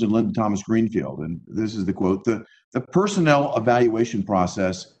Burns and Linda Thomas Greenfield. And this is the quote: the personnel evaluation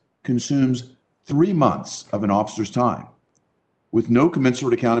process consumes 3 months of an officer's time with no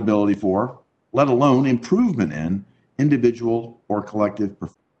commensurate accountability for, let alone improvement in, individual or collective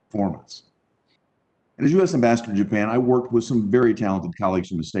performance. And as U.S. Ambassador to Japan, I worked with some very talented colleagues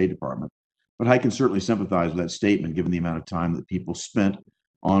from the State Department, but I can certainly sympathize with that statement given the amount of time that people spent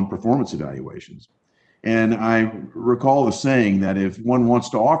on performance evaluations. And I recall the saying that if one wants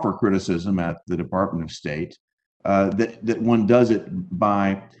to offer criticism at the Department of State, that one does it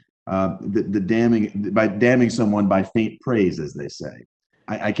by damning someone by faint praise, as they say.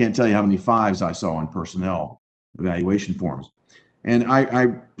 I can't tell you how many 5s I saw on personnel evaluation forms. And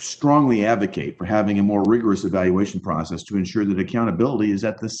I strongly advocate for having a more rigorous evaluation process to ensure that accountability is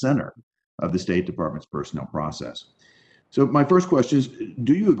at the center of the State Department's personnel process. So my first question is,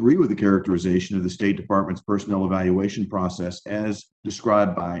 do you agree with the characterization of the State Department's personnel evaluation process as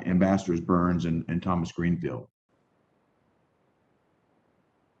described by Ambassadors Burns and Thomas Greenfield?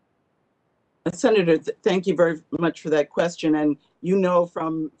 Senator, thank you very much for that question. And you know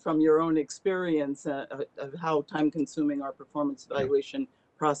from your own experience of how time-consuming our performance evaluation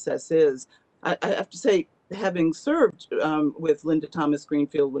process is. I have to say, having served with Linda Thomas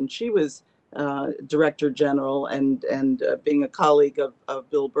Greenfield when she was Director General and being a colleague of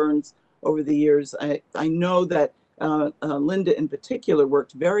Bill Burns over the years, I know that Linda in particular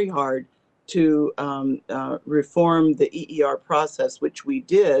worked very hard to reform the EER process, which we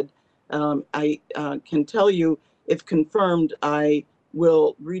did. I can tell you, if confirmed, I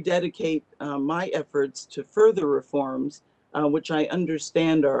will rededicate my efforts to further reforms, which I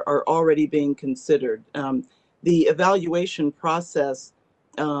understand are already being considered. The evaluation process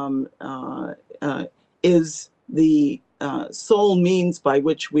is the sole means by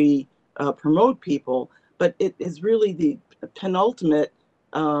which we promote people, but it is really the penultimate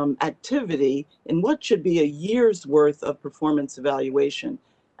activity in what should be a year's worth of performance evaluation.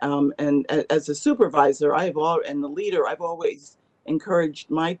 And as a supervisor, and the leader, I've always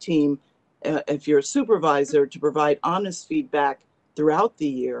encouraged my team, if you're a supervisor, to provide honest feedback throughout the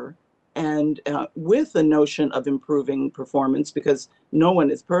year, and with the notion of improving performance, because no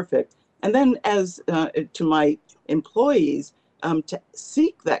one is perfect. And then as to my employees, to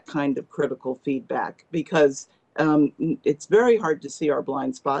seek that kind of critical feedback, because it's very hard to see our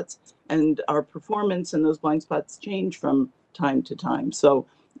blind spots, and our performance and those blind spots change from time to time. So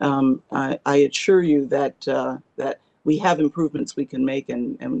I assure you that we have improvements we can make,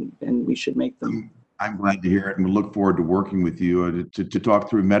 and we should make them. I'm glad to hear it, and we look forward to working with you to talk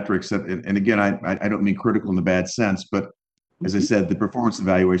through metrics. And again, I don't mean critical in the bad sense, but as I said, the performance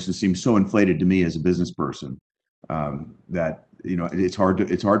evaluation seems so inflated to me as a business person that it's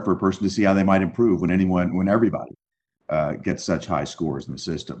hard for a person to see how they might improve when everybody gets such high scores in the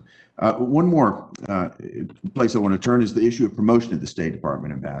system. One more place I want to turn is the issue of promotion at the State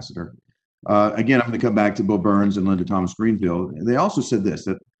Department, Ambassador. Again, I'm going to come back to Bill Burns and Linda Thomas Greenfield. They also said this,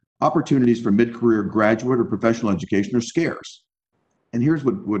 that opportunities for mid-career graduate or professional education are scarce. And here's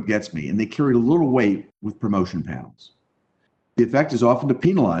what gets me, and they carry a little weight with promotion panels. The effect is often to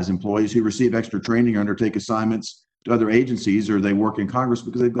penalize employees who receive extra training or undertake assignments to other agencies, or they work in Congress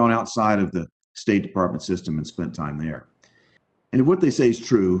because they've gone outside of the State Department system and spent time there. And if what they say is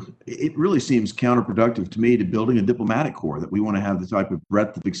true, it really seems counterproductive to me to building a diplomatic corps, that we want to have the type of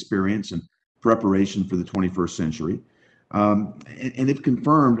breadth of experience and preparation for the 21st century. And if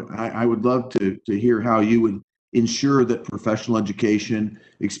confirmed, I would love to hear how you would ensure that professional education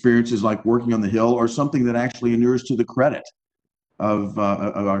experiences like working on the Hill are something that actually inures to the credit of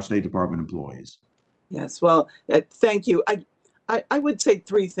our State Department employees. Yes, well, thank you. I would say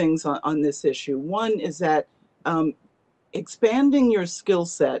three things on this issue. One is that expanding your skill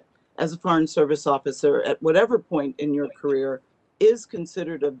set as a Foreign Service officer at whatever point in your career is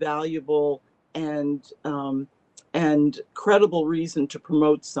considered a valuable and credible reason to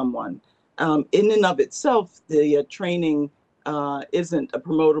promote someone. In and of itself, the training isn't a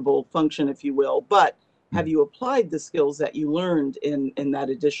promotable function, if you will, but have you applied the skills that you learned in that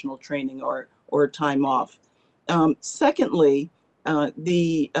additional training or time off? Secondly,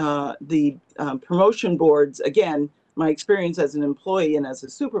 the promotion boards, again, my experience as an employee and as a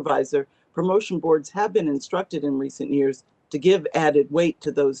supervisor, promotion boards have been instructed in recent years to give added weight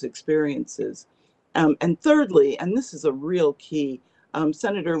to those experiences. And thirdly, and this is a real key,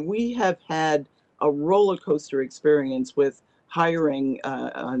 Senator, we have had a roller coaster experience with hiring,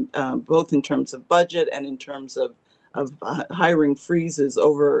 both in terms of budget and in terms of hiring freezes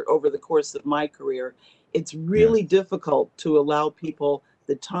over the course of my career. It's really difficult to allow people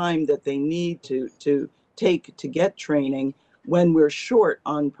the time that they need to take to get training when we're short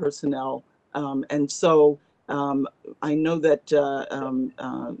on personnel. And so I know that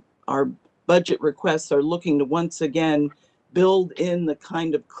our budget requests are looking to once again build in the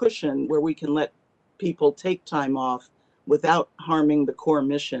kind of cushion where we can let people take time off without harming the core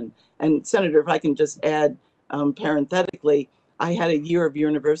mission. And Senator, if I can just add parenthetically, I had a year of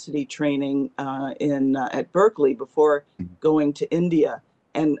university training at Berkeley before going to India,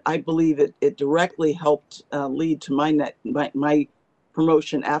 and I believe it directly helped lead to my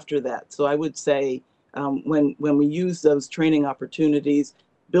promotion after that. So I would say when we use those training opportunities,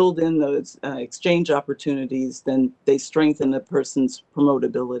 build in those exchange opportunities, then they strengthen the person's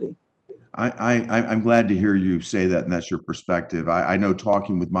promotability. I'm glad to hear you say that, and that's your perspective. I know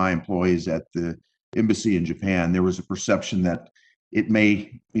talking with my employees at the embassy in Japan, there was a perception that it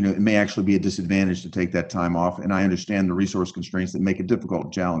may actually be a disadvantage to take that time off. And I understand the resource constraints that make it difficult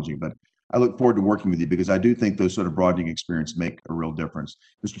and challenging, but I look forward to working with you because I do think those sort of broadening experiences make a real difference.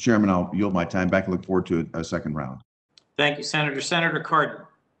 Mr. Chairman, I'll yield my time back and look forward to a second round. Thank you, Senator. Senator Cardin.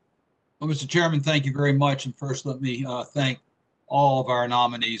 Well, Mr. Chairman, thank you very much. And first, let me thank all of our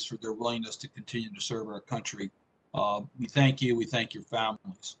nominees for their willingness to continue to serve our country. We thank you. We thank your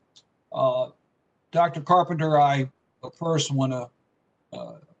families. Dr. Carpenter, I first want to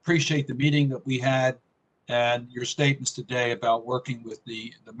appreciate the meeting that we had and your statements today about working with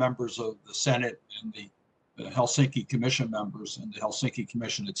the members of the Senate and the Helsinki Commission members and the Helsinki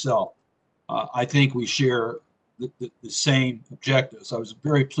Commission itself. I think we share the same objectives. I was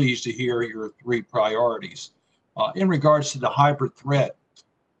very pleased to hear your three priorities. In regards to the hybrid threat,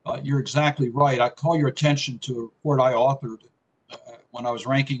 you're exactly right. I call your attention to a report I authored when I was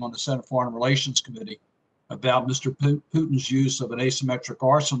ranking on the Senate Foreign Relations Committee about Mr. Putin's use of an asymmetric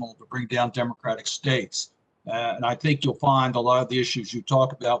arsenal to bring down democratic states. And I think you'll find a lot of the issues you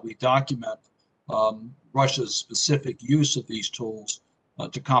talk about, we document Russia's specific use of these tools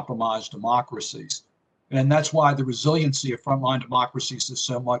to compromise democracies. And that's why the resiliency of frontline democracies is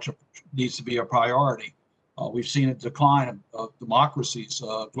so much needs to be a priority. We've seen a decline of democracies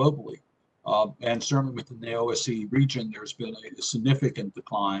globally. And certainly within the OSCE region, there's been a significant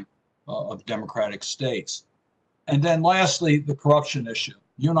decline of democratic states. And then lastly, the corruption issue.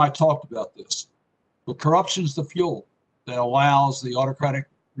 You and I talked about this, but corruption is the fuel that allows the autocratic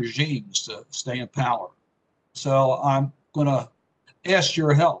regimes to stay in power. So I'm going to ask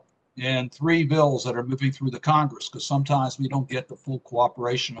your help in three bills that are moving through the Congress, because sometimes we don't get the full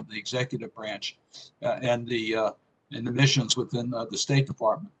cooperation of the executive branch and the missions within the State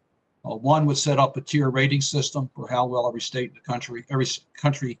Department. One would set up a tier rating system for how well every state in the country, every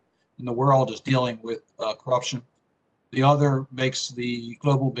country in the world is dealing with corruption. The other makes the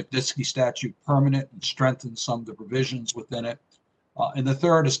global Magnitsky Statute permanent and strengthens some of the provisions within it. And the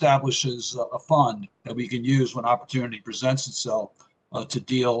third establishes a fund that we can use when opportunity presents itself to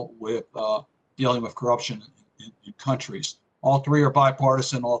deal with corruption in countries. All three are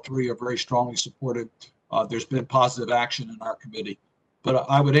bipartisan. All three are very strongly supported. There's been positive action in our committee. But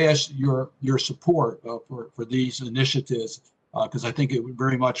I would ask your support for these initiatives because I think it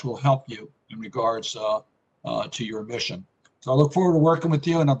very much will help you in regards to your mission. So I look forward to working with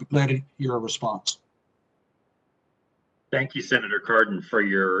you, and I'll be glad to hear a response. Thank you, Senator Cardin, for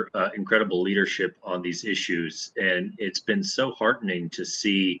your incredible leadership on these issues. And it's been so heartening to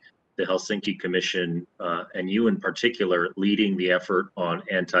see the Helsinki Commission, and you in particular, leading the effort on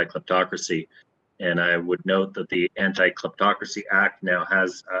anti-kleptocracy. And I would note that the Anti-Kleptocracy Act now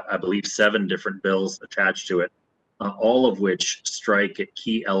has, I believe, 7 different bills attached to it, all of which strike at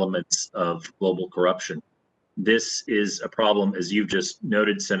key elements of global corruption. this is a problem, as you've just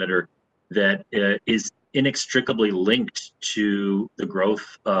noted, Senator, that is inextricably linked to the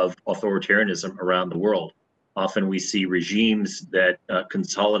growth of authoritarianism around the world. Often we see regimes that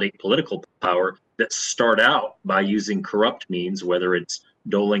consolidate political power that start out by using corrupt means, whether it's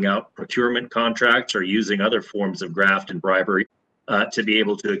doling out procurement contracts or using other forms of graft and bribery to be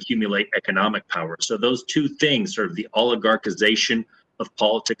able to accumulate economic power. So those two things, sort of the oligarchization of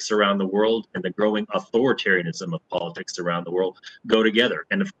politics around the world and the growing authoritarianism of politics around the world, go together.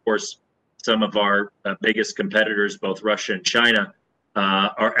 And of course, some of our biggest competitors, both Russia and China,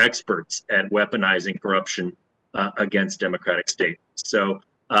 are experts at weaponizing corruption against democratic states. So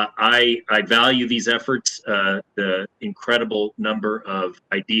I value these efforts, the incredible number of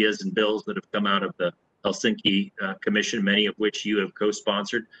ideas and bills that have come out of the Helsinki Commission, many of which you have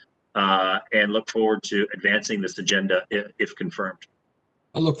co-sponsored, and look forward to advancing this agenda if confirmed.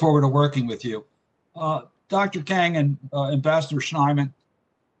 I look forward to working with you. Dr. Kang and Ambassador Schneiman,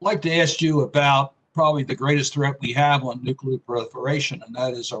 I'd like to ask you about probably the greatest threat we have on nuclear proliferation, and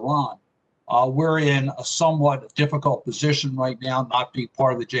that is Iran. We're in a somewhat difficult position right now, not being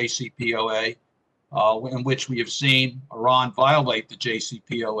part of the JCPOA, in which we have seen Iran violate the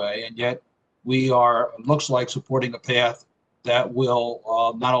JCPOA, and yet we are, it looks like, supporting a path that will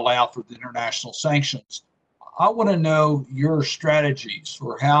not allow for the international sanctions. I want to know your strategies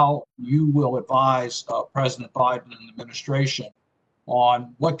for how you will advise President Biden and the administration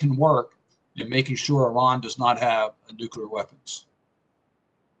on what can work in making sure Iran does not have nuclear weapons.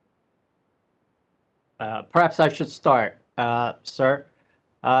 Perhaps I should start, sir.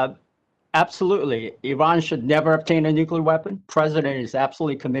 Absolutely. Iran should never obtain a nuclear weapon. President is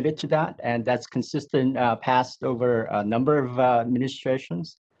absolutely committed to that, and that's consistent past over a number of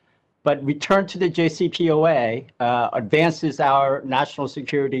administrations. But return to the JCPOA advances our national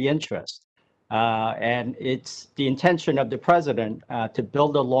security interest. And it's the intention of the president to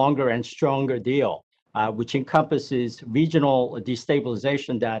build a longer and stronger deal, which encompasses regional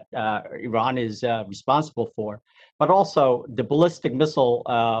destabilization that Iran is responsible for, but also the ballistic missile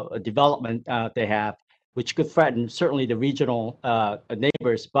development they have, which could threaten certainly the regional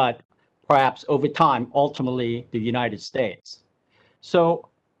neighbors, but perhaps over time, ultimately the United States. So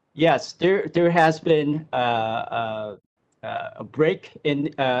yes, there has been a break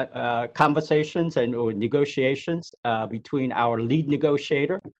in conversations and or negotiations between our lead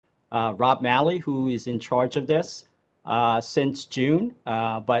negotiator, Rob Malley, who is in charge of this since June,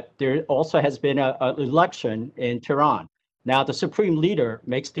 but there also has been an election in Tehran. Now, the supreme leader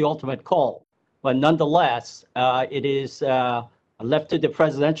makes the ultimate call, but nonetheless, it is left to the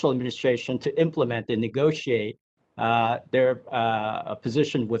presidential administration to implement and negotiate their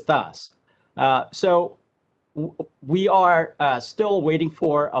position with us. So we are still waiting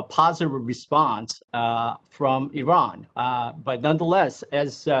for a positive response from Iran. But nonetheless,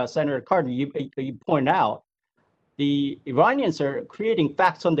 as Senator Carter, you point out, the Iranians are creating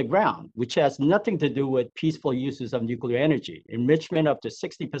facts on the ground, which has nothing to do with peaceful uses of nuclear energy. Enrichment up to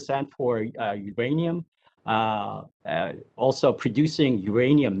 60% for uranium, also producing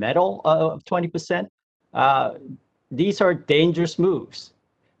uranium metal of 20%. These are dangerous moves.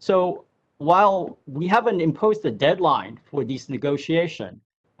 So while we haven't imposed a deadline for these negotiations,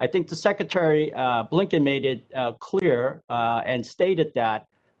 I think the Secretary Blinken made it clear and stated that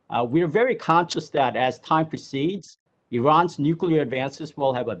we are very conscious that as time proceeds, Iran's nuclear advances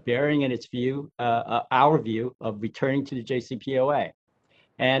will have a bearing in its view, our view of returning to the JCPOA.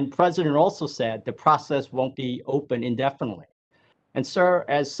 And the President also said the process won't be open indefinitely. And sir,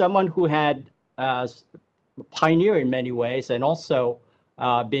 as someone who had pioneered in many ways and also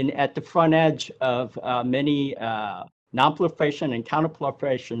been at the front edge of many non-proliferation and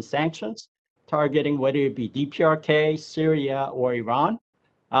counter-proliferation sanctions, targeting whether it be DPRK, Syria, or Iran,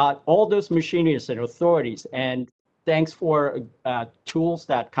 all those machineries and authorities, and thanks for tools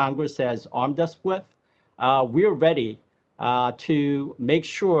that Congress has armed us with, we're ready to make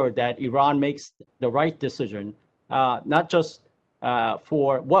sure that Iran makes the right decision, not just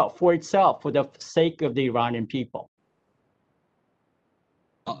for itself, for the sake of the Iranian people.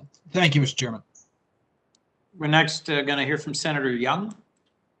 Thank you, Mr. Chairman. We're next going to hear from Senator Young.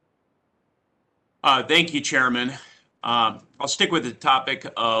 Thank you, Chairman. I'll stick with the topic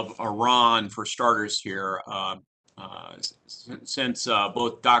of Iran for starters here. Since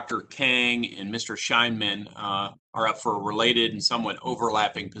both Dr. Kang and Mr. Scheinman are up for related and somewhat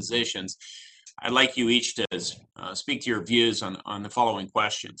overlapping positions, I'd like you each to speak to your views on the following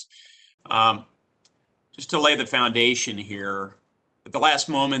questions. Just to lay the foundation here, at the last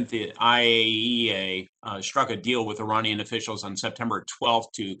moment, the IAEA struck a deal with Iranian officials on September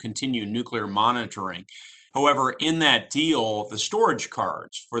 12th to continue nuclear monitoring. However, in that deal, the storage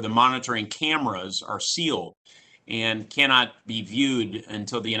cards for the monitoring cameras are sealed and cannot be viewed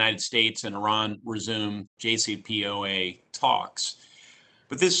until the United States and Iran resume JCPOA talks.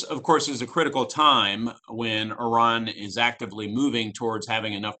 But this, of course, is a critical time when Iran is actively moving towards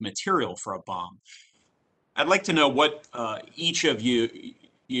having enough material for a bomb. I'd like to know what each of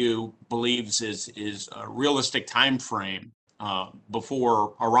you believes is a realistic time frame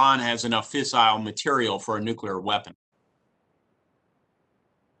before Iran has enough fissile material for a nuclear weapon.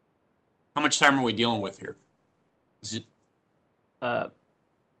 How much time are we dealing with here?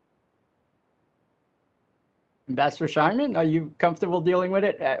 Ambassador Scheinman, are you comfortable dealing with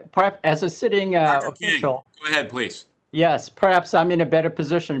it? Perhaps as a sitting Dr. King, official. go ahead, please. Yes, perhaps I'm in a better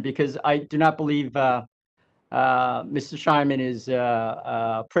position because I do not believe Mr. Scheinman is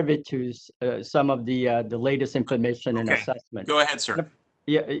privy to some of the latest information and Okay. assessment. Go ahead, sir.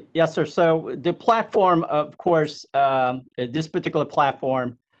 Yeah, yes, sir. So the platform, of course, this particular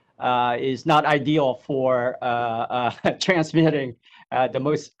platform is not ideal for transmitting the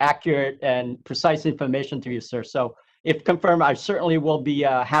most accurate and precise information to you, sir. So if confirmed, I certainly will be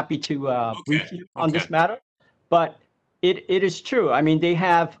happy to brief you on this matter. But it is true. I mean, they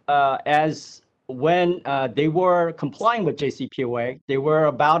have, when they were complying with JCPOA, they were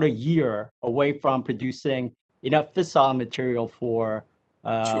about a year away from producing enough fissile material for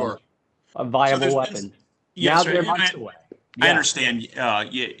Sure. a viable there's been- weapon. Yeah, Now sir, they're and months away. I Yeah. understand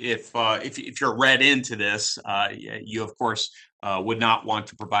if you're read into this, you of course would not want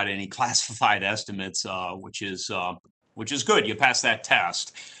to provide any classified estimates, which is good. You pass that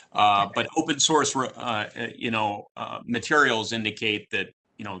test. But open source, materials indicate that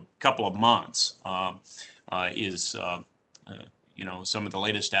a couple of months is some of the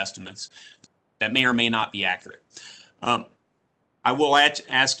latest estimates that may or may not be accurate. I will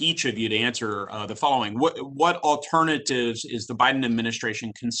ask each of you to answer the following. What alternatives is the Biden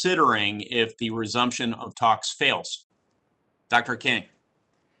administration considering if the resumption of talks fails? Dr. King.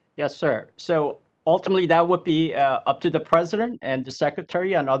 Yes, sir. So ultimately, that would be up to the president and the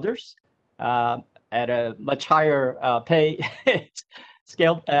secretary and others at a much higher pay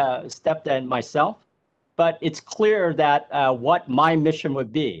scale step than myself. But it's clear that what my mission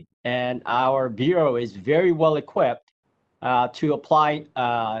would be, and our bureau is very well equipped to apply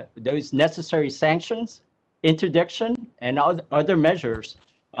those necessary sanctions, interdiction, and other measures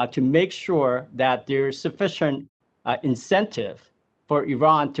to make sure that there's sufficient incentive for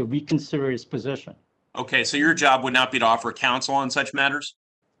Iran to reconsider its position. Okay, so your job would not be to offer counsel on such matters?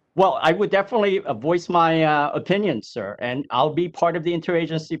 Well, I would definitely voice my opinion, sir, and I'll be part of the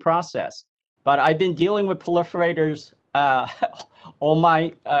interagency process. But I've been dealing with proliferators all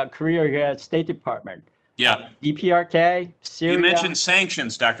my career here at State Department. Yeah. DPRK, Syria. You mentioned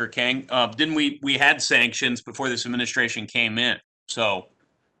sanctions, Dr. King. Didn't we had sanctions before this administration came in? So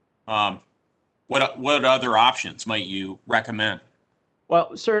what other options might you recommend?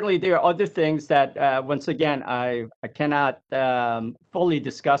 Well, certainly there are other things that, once again, I cannot fully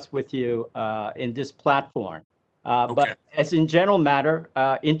discuss with you in this platform. But as in general matter,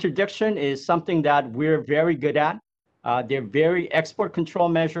 interdiction is something that we're very good at. They're very export control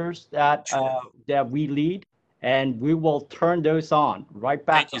measures that that we lead, and we will turn those on right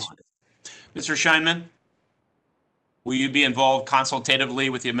back on. Mr. Scheinman, will you be involved consultatively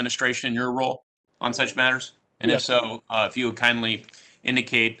with the administration in your role on such matters? And Yes. if so, if you would kindly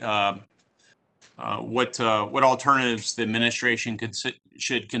indicate what alternatives the administration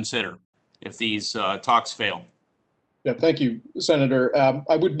should consider if these talks fail. Yeah, thank you, Senator.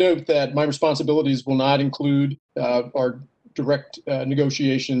 I would note that my responsibilities will not include our direct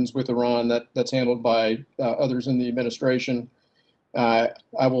negotiations with Iran. That's handled by others in the administration. I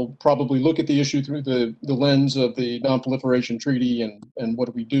will probably look at the issue through the lens of the Non-Proliferation Treaty and what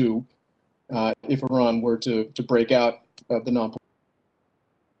do we do if Iran were to break out of the non-proliferation.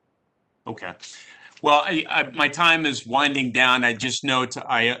 Okay. Well, my time is winding down. I just note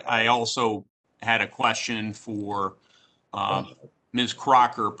I also had a question for Ms.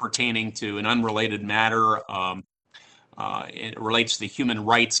 Crocker pertaining to an unrelated matter. It relates to the Human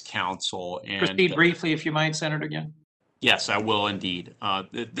Rights Council. And Proceed briefly, if you might, Senator Young. Yes, I will indeed.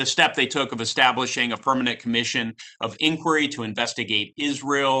 The step they took of establishing a permanent commission of inquiry to investigate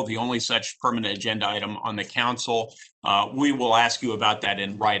Israel, the only such permanent agenda item on the council. We will ask you about that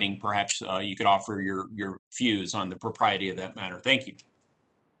in writing. Perhaps you could offer your views on the propriety of that matter. Thank you.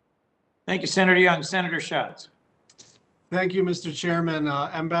 Thank you, Senator Young. Senator Schatz. Thank you, Mr. Chairman.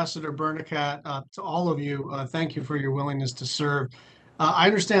 Ambassador Bernacat, to all of you, thank you for your willingness to serve. I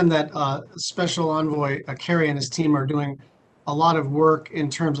understand that Special Envoy Kerry and his team are doing a lot of work in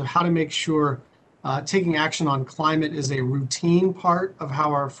terms of how to make sure taking action on climate is a routine part of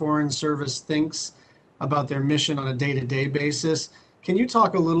how our Foreign Service thinks about their mission on a day-to-day basis. Can you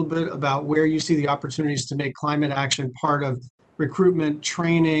talk a little bit about where you see the opportunities to make climate action part of recruitment,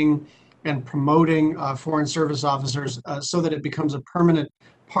 training, and promoting Foreign Service officers so that it becomes a permanent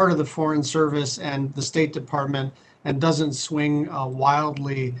part of the Foreign Service and the State Department and doesn't swing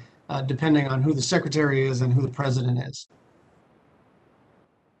wildly depending on who the Secretary is and who the President is?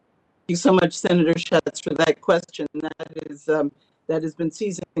 Thank you so much, Senator Schatz, for that question. That has been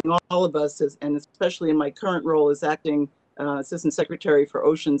seizing all of us, and especially in my current role as acting Assistant Secretary for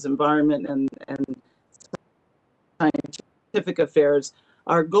Oceans, Environment, and Scientific Affairs.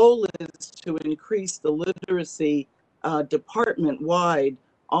 Our goal is to increase the literacy department-wide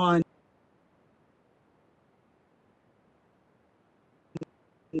on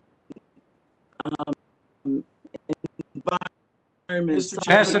environment.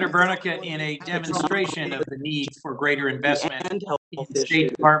 Ambassador Berneke, in a demonstration of the need for greater investment and health in State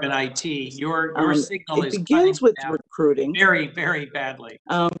Department IT, your signal is it begins with cutting recruiting very, very badly.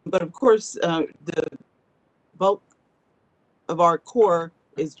 But of course, the bulk of our core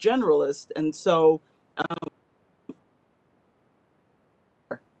is generalist, and so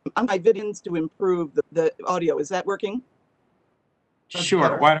my visions to improve the audio. Is that working?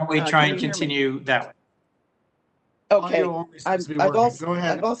 Sure. Why don't we try can and you hear me? continue that way? Okay. Audio only seems to be I've working. Go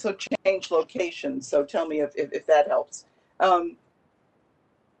ahead. also changed location, so tell me if that helps. I'm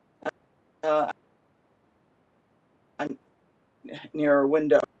near a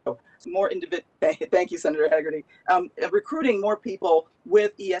window. More individual. Thank you, Senator Hagerty. Recruiting more people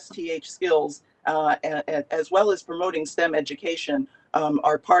with ESTH skills, as well as promoting STEM education,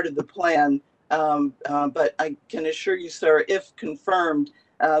 are part of the plan. But I can assure you, sir, if confirmed,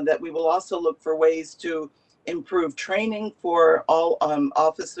 that we will also look for ways to improve training for all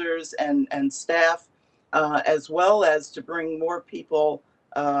officers and staff, as well as to bring more people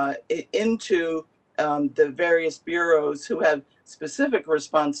into the various bureaus who have specific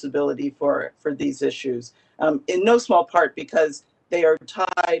responsibility for these issues, in no small part because they are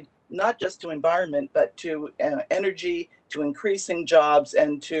tied not just to environment, but to energy, to increasing jobs,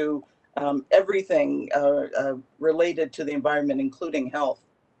 and to everything related to the environment, including health.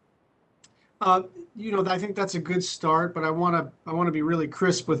 I think that's a good start, but I want to be really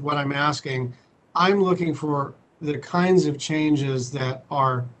crisp with what I'm asking. I'm looking for the kinds of changes that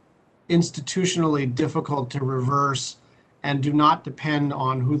are institutionally difficult to reverse and do not depend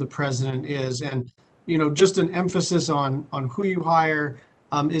on who the president is. And, just an emphasis on who you hire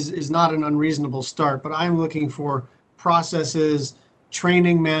is not an unreasonable start, but I'm looking for processes,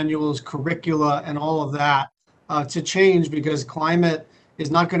 training manuals, curricula, and all of that to change, because climate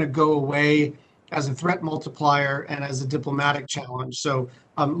is not going to go away as a threat multiplier and as a diplomatic challenge. So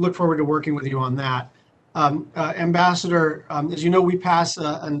look forward to working with you on that. Ambassador, as you know, we pass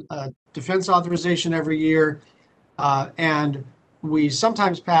a defense authorization every year, and we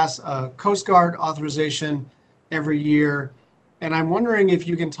sometimes pass a Coast Guard authorization every year. And I'm wondering if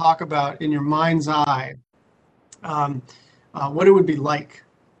you can talk about, in your mind's eye, what it would be like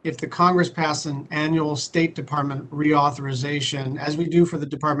if the Congress passed an annual State Department reauthorization, as we do for the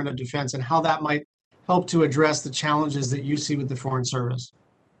Department of Defense, and how that might help to address the challenges that you see with the Foreign Service.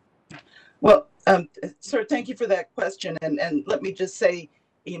 Well, sir, thank you for that question. And let me just say,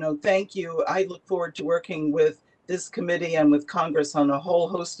 thank you. I look forward to working with this committee and with Congress on a whole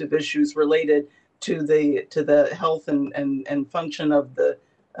host of issues related to the health and function of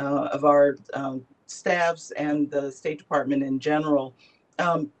our staffs and the State Department in general.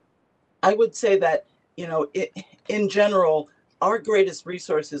 I would say that, in general, our greatest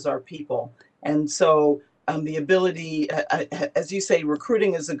resources are people. And so the ability, as you say,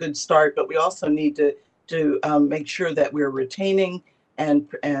 recruiting is a good start, but we also need to make sure that we're retaining and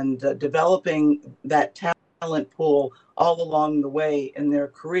developing that talent pool all along the way in their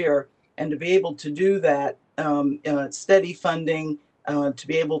career. And to be able to do that, steady funding, to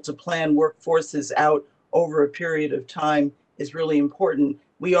be able to plan workforces out over a period of time is really important.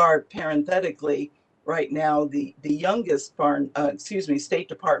 We are parenthetically right now the youngest State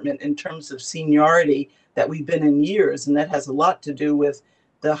Department in terms of seniority that we've been in years, and that has a lot to do with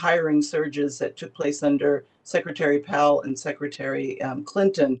the hiring surges that took place under Secretary Powell and Secretary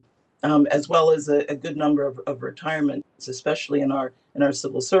Clinton, as well as a good number of retirements, especially in our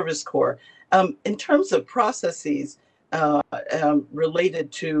Civil Service Corps. In terms of processes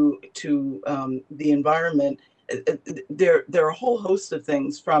related to the environment, there are a whole host of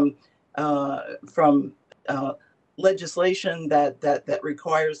things from legislation that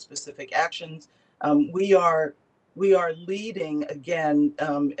requires specific actions. We are we are leading again,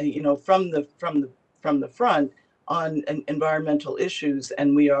 from the front on environmental issues,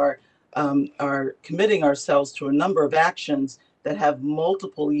 and we are committing ourselves to a number of actions that have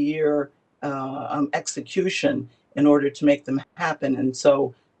multiple year execution in order to make them happen. And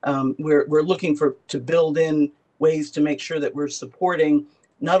so we're looking to build in ways to make sure that we're supporting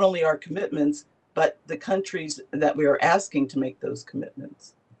not only our commitments, but the countries that we are asking to make those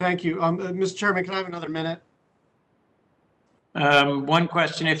commitments. Thank you. Mr. Chairman, can I have another minute? One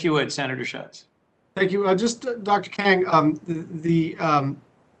question, if you would, Senator Schatz. Thank you. Dr. Kang, the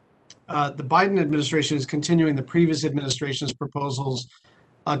Biden administration is continuing the previous administration's proposals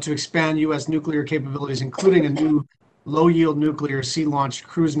to expand U.S. nuclear capabilities, including a new low-yield nuclear sea-launched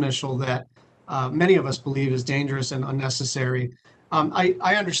cruise missile that many of us believe is dangerous and unnecessary.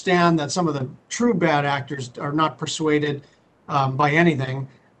 I understand that some of the true bad actors are not persuaded by anything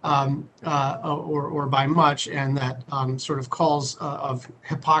or by much, and that sort of calls of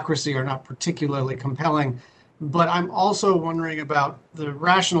hypocrisy are not particularly compelling. But I'm also wondering about the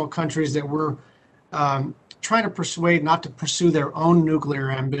rational countries that we're trying to persuade not to pursue their own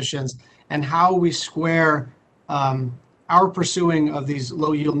nuclear ambitions, and how we square our pursuing of these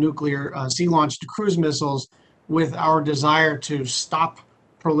low-yield nuclear sea-launched cruise missiles with our desire to stop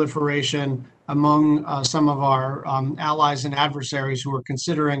proliferation among some of our allies and adversaries who are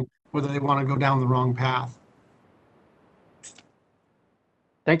considering whether they want to go down the wrong path.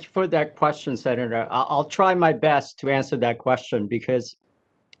 Thank you for that question, Senator. I'll try my best to answer that question, because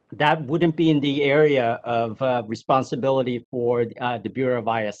that wouldn't be in the area of responsibility for the Bureau of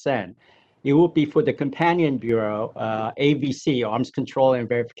ISN. It would be for the companion bureau, AVC, Arms Control and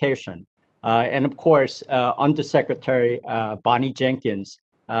Verification. And of course, Undersecretary Bonnie Jenkins,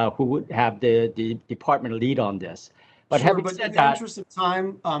 who would have the department lead on this. But sure, having but said in the that,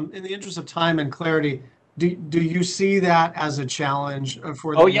 interest of time and clarity, do you see that as a challenge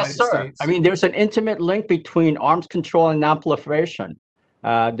for the oh United yes, sir. States? I mean, there's an intimate link between arms control and non-proliferation.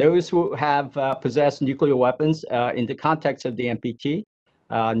 Those who have possessed nuclear weapons in the context of the NPT,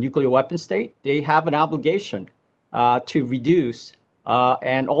 nuclear weapon state, they have an obligation to reduce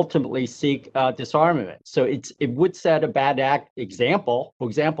and ultimately seek disarmament. So it would set a bad example. For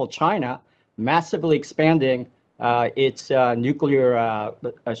example, China massively expanding its nuclear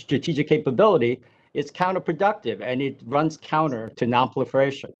strategic capability is counterproductive, and it runs counter to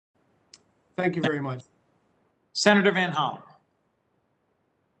non-proliferation. Thank you very much. Senator Van Hollen.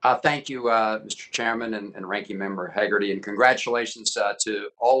 Thank you, Mr. Chairman and Ranking Member Hagerty, and congratulations to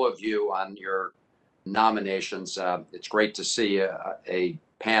all of you on your nominations. It's great to see a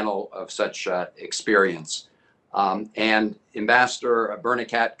panel of such experience. And Ambassador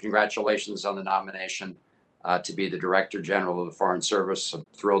Bernacat, congratulations on the nomination to be the Director General of the Foreign Service. I'm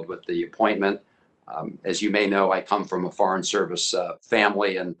thrilled with the appointment. As you may know, I come from a Foreign Service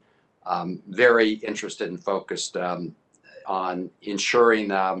family, and very interested and focused on ensuring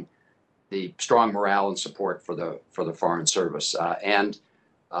the strong morale and support for the Foreign Service. And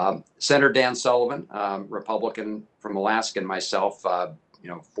Senator Dan Sullivan, Republican from Alaska, and myself,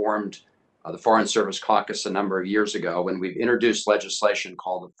 formed the Foreign Service Caucus a number of years ago, when we've introduced legislation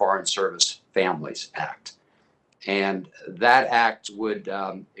called the Foreign Service Families Act. And that act would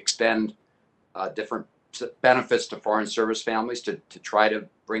extend different benefits to foreign service families to try to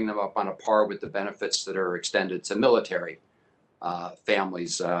bring them up on a par with the benefits that are extended to military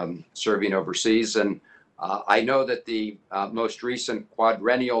families serving overseas. And I know that the most recent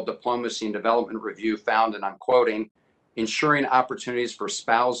quadrennial diplomacy and development review found, and I'm quoting, ensuring opportunities for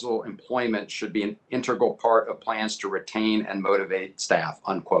spousal employment should be an integral part of plans to retain and motivate staff,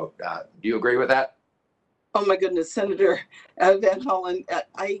 unquote. Do you agree with that? Oh my goodness, Senator Van Hollen,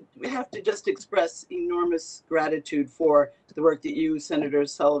 I have to just express enormous gratitude for the work that you, Senator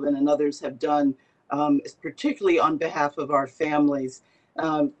Sullivan, and others have done, particularly on behalf of our families.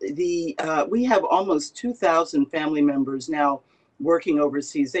 We have almost 2,000 family members now working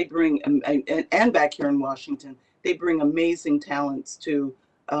overseas. They bring, and back here in Washington, they bring amazing talents to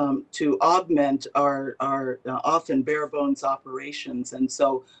augment our often bare bones operations. And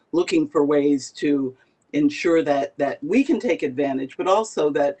so looking for ways to ensure that we can take advantage, but also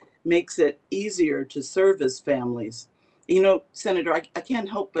that makes it easier to serve as families. You know, Senator, I can't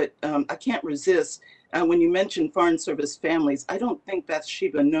help but, I can't resist. When you mentioned Foreign Service families, I don't think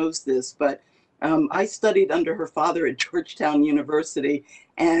Bathsheba knows this, but I studied under her father at Georgetown University.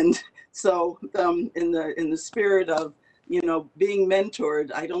 And so in the spirit of, being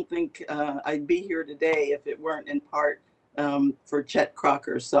mentored, I don't think I'd be here today if it weren't in part for Chet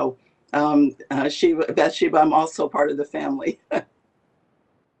Crocker. So Bathsheba, I'm also part of the family.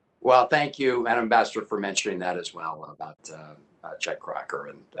 Well, thank you, Madam Ambassador, for mentioning that as well about Chet Crocker.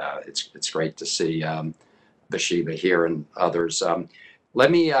 And it's great to see Bathsheba here and others.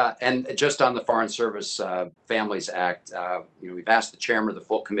 Let me, and just on the Foreign Service Families Act, we've asked the chairman of the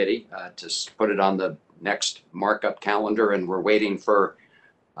full committee to put it on the next markup calendar, and we're waiting for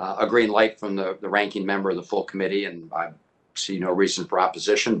a green light from the ranking member of the full committee, and I see no reason for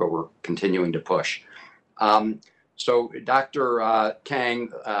opposition, but we're continuing to push. So Dr.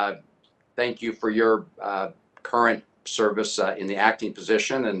 Kang, thank you for your current service in the acting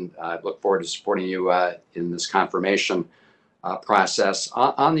position, and I look forward to supporting you in this confirmation process.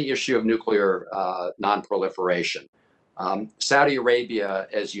 On the issue of nuclear nonproliferation, Saudi Arabia,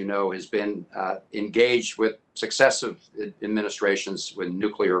 as you know, has been engaged with successive administrations with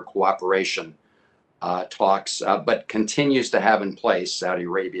nuclear cooperation talks, but continues to have in place, Saudi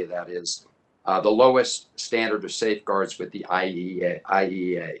Arabia that is, the lowest standard of safeguards with the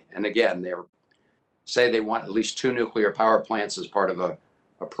IAEA. And again, they say they want at least 2 nuclear power plants as part of a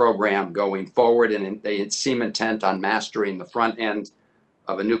program going forward, and they seem intent on mastering the front end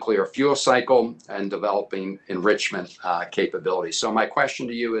of a nuclear fuel cycle and developing enrichment capabilities. So my question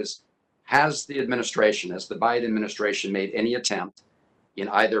to you is, has the Biden administration made any attempt in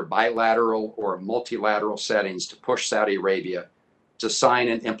either bilateral or multilateral settings to push Saudi Arabia to sign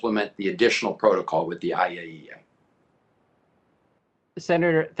and implement the additional protocol with the IAEA?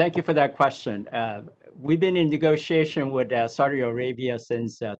 Senator, thank you for that question. We've been in negotiation with Saudi Arabia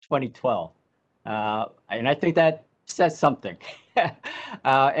since 2012. And I think that says something.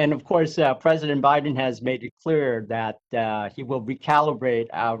 And of course, President Biden has made it clear that he will recalibrate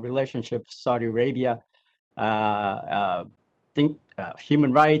our relationship with Saudi Arabia,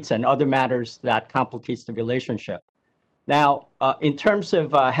 human rights and other matters that complicates the relationship. Now, in terms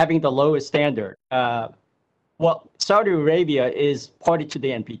of having the lowest standard, well, Saudi Arabia is party to the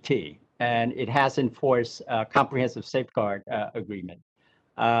NPT, and it has enforced a comprehensive safeguard agreement.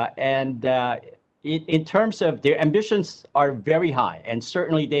 In terms of their ambitions are very high, and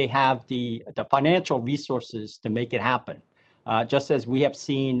certainly they have the financial resources to make it happen, just as we have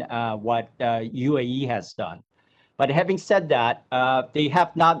seen what UAE has done. But having said that, they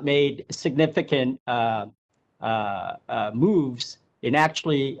have not made significant moves in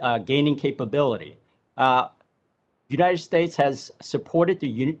actually gaining capability. United States has supported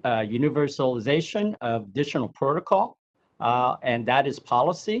the universalization of additional protocol, and that is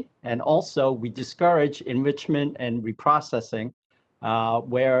policy. And also, we discourage enrichment and reprocessing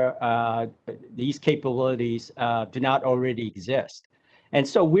where these capabilities do not already exist. And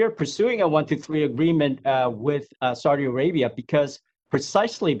so we're pursuing a 123 agreement with Saudi Arabia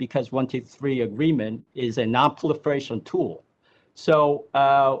precisely because 123 agreement is a non-proliferation tool. So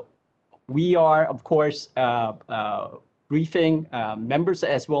we are, of course, briefing members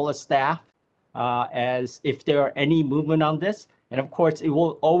as well as staff as if there are any movement on this. And of course, it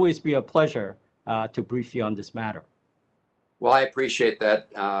will always be a pleasure to brief you on this matter. Well, I appreciate that.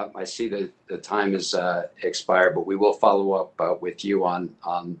 I see that the time is expired, but we will follow up with you on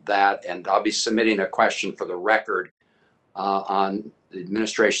that. And I'll be submitting a question for the record on the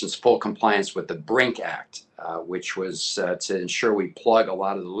administration's full compliance with the BRINC Act, which was to ensure we plug a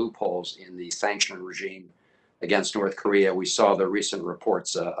lot of the loopholes in the sanction regime against North Korea. We saw the recent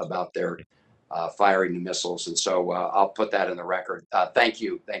reports about their firing the missiles. And so I'll put that in the record. Thank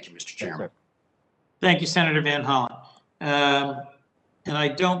you. Thank you, Mr. Chairman. Thank you, Senator Van Hollen. And I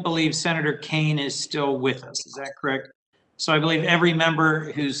don't believe Senator Kaine is still with us. Is that correct? So I believe every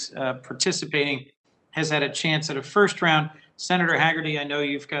member who's participating has had a chance at a first round. Senator Hagerty, I know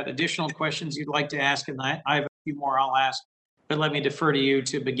you've got additional questions you'd like to ask, and I have a few more I'll ask, but let me defer to you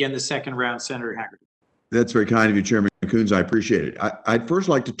to begin the second round, Senator Hagerty. That's very kind of you, Chairman Coons. I appreciate it. I'd first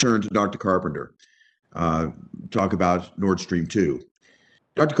like to turn to Dr. Carpenter, talk about Nord Stream 2.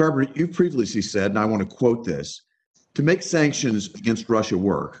 Dr. Carpenter, you've previously said, and I want to quote this, to make sanctions against Russia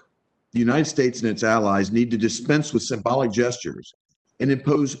work, the United States and its allies need to dispense with symbolic gestures and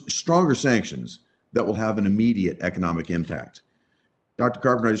impose stronger sanctions that will have an immediate economic impact. Dr.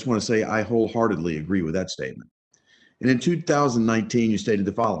 Carpenter, I just want to say I wholeheartedly agree with that statement. And in 2019, you stated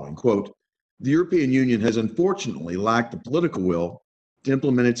the following, quote, the European Union has unfortunately lacked the political will to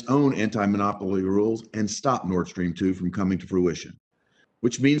implement its own anti-monopoly rules and stop Nord Stream 2 from coming to fruition,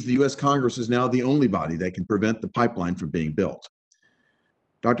 which means the U.S. Congress is now the only body that can prevent the pipeline from being built.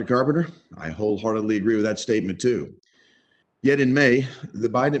 Dr. Carpenter, I wholeheartedly agree with that statement too. Yet in May, the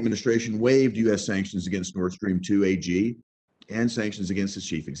Biden administration waived U.S. sanctions against Nord Stream 2 AG and sanctions against its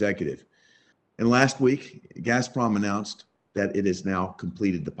chief executive. And last week, Gazprom announced that it has now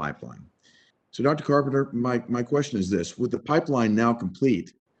completed the pipeline. So Dr. Carpenter, my question is this, with the pipeline now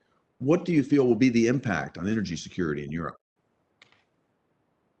complete, what do you feel will be the impact on energy security in Europe?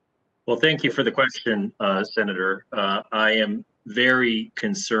 Well, thank you for the question, Senator. I am very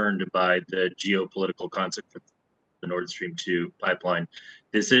concerned by the geopolitical consequences of the Nord Stream 2 pipeline.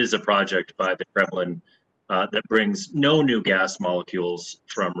 This is a project by the Kremlin that brings no new gas molecules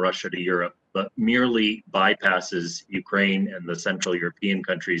from Russia to Europe, but merely bypasses Ukraine and the Central European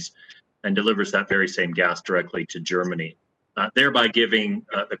countries and delivers that very same gas directly to Germany, thereby giving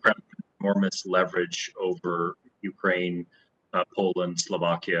the Kremlin enormous leverage over Ukraine, Poland,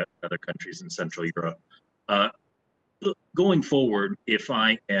 Slovakia, and other countries in Central Europe. Going forward, if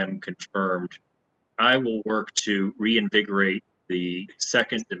I am confirmed, I will work to reinvigorate the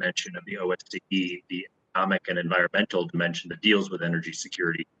second dimension of the OSCE, the economic and environmental dimension that deals with energy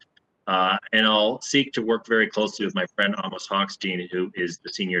security. And I'll seek to work very closely with my friend Amos Hochstein, who is the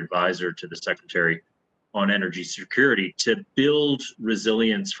senior advisor to the Secretary on energy security, to build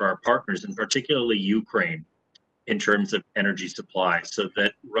resilience for our partners, and particularly Ukraine, in terms of energy supply, so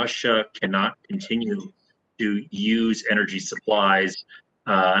that Russia cannot continue to use energy supplies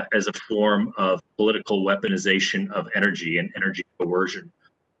as a form of political weaponization of energy and energy coercion.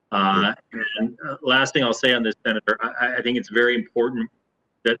 And last thing I'll say on this, Senator, I think it's very important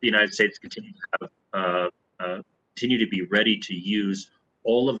that the United States continue to be ready to use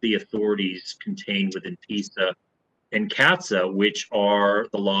all of the authorities contained within PISA and CATSA, which are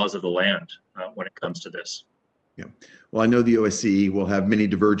the laws of the land when it comes to this. Yeah. Well, I know the OSCE will have many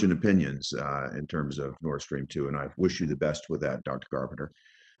divergent opinions in terms of Nord Stream 2, and I wish you the best with that, Dr. Carpenter.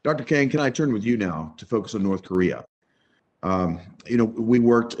 Dr. Kang, can I turn with you now to focus on North Korea? We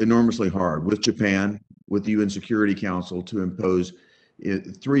worked enormously hard with Japan, with the UN Security Council to impose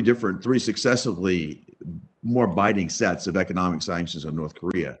three successively more biting sets of economic sanctions on North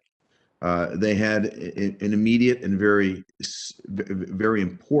Korea. They had an immediate and very, very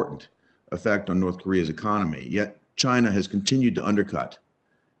important effect on North Korea's economy. Yet China has continued to undercut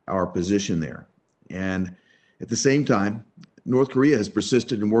our position there. And at the same time, North Korea has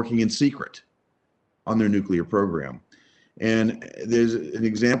persisted in working in secret on their nuclear program. And there's an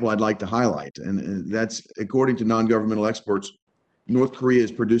example I'd like to highlight, and that's according to non-governmental experts, North Korea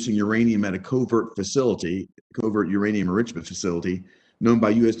is producing uranium at a covert uranium enrichment facility known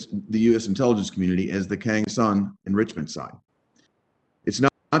by the U.S. intelligence community as the Kangsan enrichment site. It's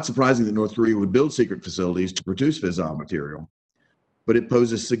not surprising that North Korea would build secret facilities to produce fissile material, but it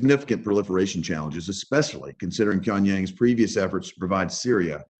poses significant proliferation challenges, especially considering Pyongyang's previous efforts to provide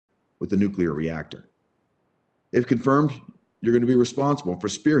Syria with a nuclear reactor. If confirmed, you're going to be responsible for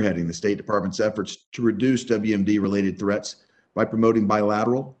spearheading the State Department's efforts to reduce WMD-related threats by promoting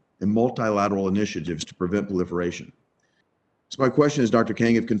bilateral and multilateral initiatives to prevent proliferation. So my question is, Dr.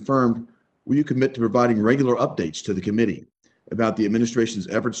 Kang, if confirmed, will you commit to providing regular updates to the committee about the administration's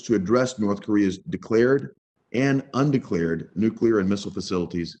efforts to address North Korea's declared and undeclared nuclear and missile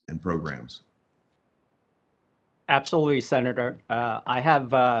facilities and programs? Absolutely, Senator. I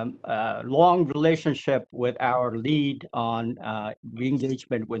have a long relationship with our lead on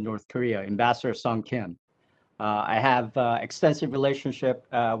re-engagement with North Korea, Ambassador Sung Kim. I have extensive relationship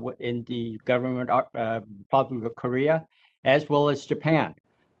in the government Republic of Korea, as well as Japan.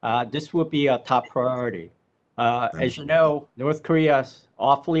 This will be a top priority. As you know, North Korea is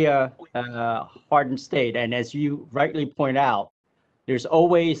awfully a hardened state, and as you rightly point out, there's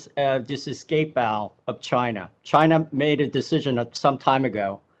always this escape valve of China. China made a decision some time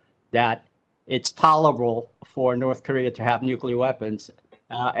ago that it's tolerable for North Korea to have nuclear weapons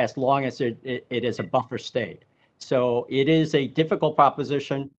as long as it is a buffer state. So it is a difficult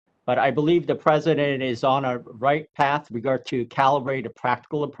proposition, but I believe the president is on a right path with regard to calibrate a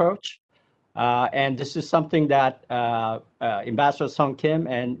practical approach. And this is something that Ambassador Sung Kim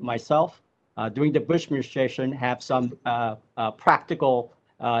and myself, during the Bush administration, have some practical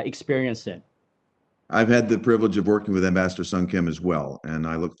experience in. I've had the privilege of working with Ambassador Sung Kim as well, and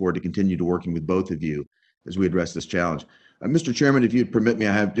I look forward to continue to working with both of you as we address this challenge. Mr. Chairman, if you'd permit me,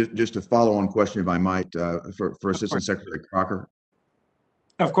 I have just a follow-on question, if I might, for Assistant Secretary Crocker.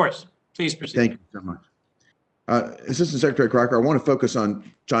 Of course. Please proceed. Thank you so much. Assistant Secretary Crocker, I want to focus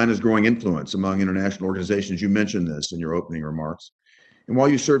on China's growing influence among international organizations. You mentioned this in your opening remarks. And while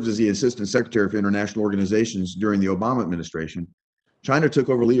you served as the Assistant Secretary for International Organizations during the Obama administration, China took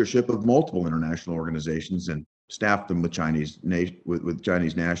over leadership of multiple international organizations and staffed them with Chinese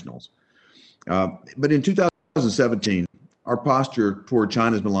nationals. But in 2017, our posture toward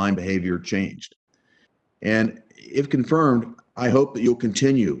China's malign behavior changed. And if confirmed, I hope that you'll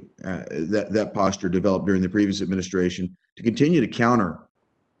continue that posture developed during the previous administration to continue to counter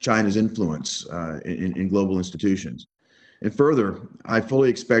China's influence in global institutions. And further, I fully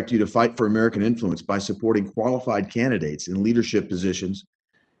expect you to fight for American influence by supporting qualified candidates in leadership positions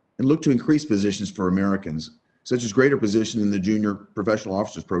and look to increase positions for Americans, such as greater position in the Junior Professional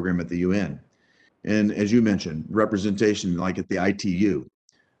Officers Program at the UN. And as you mentioned, representation like at the ITU.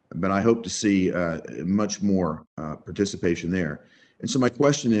 But I hope to see much more participation there. And so my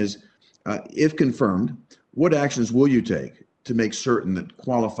question is, if confirmed, what actions will you take to make certain that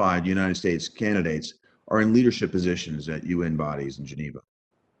qualified United States candidates are in leadership positions at UN bodies in Geneva?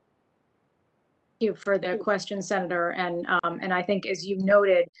 Thank you for the question, Senator. And I think, as you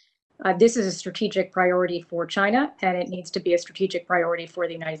noted, this is a strategic priority for China, and it needs to be a strategic priority for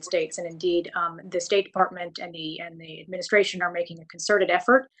the United States. And indeed, the State Department and the administration are making a concerted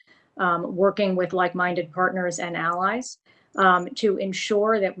effort, working with like-minded partners and allies, to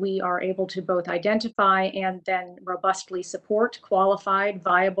ensure that we are able to both identify and then robustly support qualified,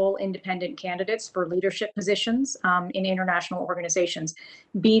 viable, independent candidates for leadership positions in international organizations,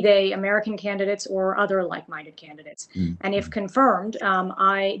 be they American candidates or other like-minded candidates. And if confirmed,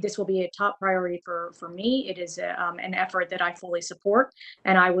 this will be a top priority for me. It is an effort that I fully support,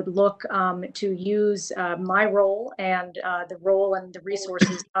 and I would look to use my role and the role and the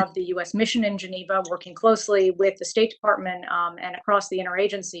resources of the U.S. mission in Geneva, working closely with the State Department and across the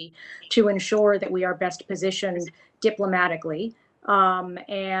interagency to ensure that we are best positioned diplomatically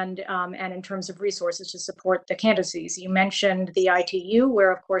and in terms of resources to support the candidacies. You mentioned the ITU,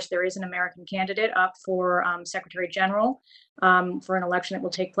 where of course there is an American candidate up for Secretary General for an election that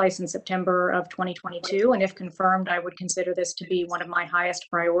will take place in September of 2022. And if confirmed, I would consider this to be one of my highest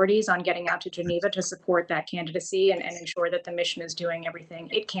priorities on getting out to Geneva to support that candidacy and ensure that the mission is doing everything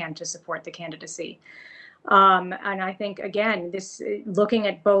it can to support the candidacy. And I think, again, this looking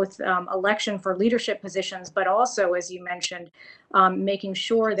at both election for leadership positions, but also, as you mentioned, making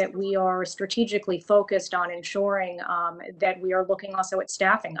sure that we are strategically focused on ensuring that we are looking also at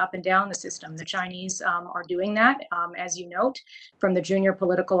staffing up and down the system. The Chinese are doing that, as you note, from the junior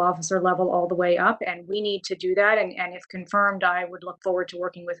political officer level all the way up, and we need to do that. And if confirmed, I would look forward to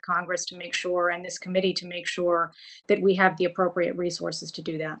working with Congress to make sure, and this committee to make sure, that we have the appropriate resources to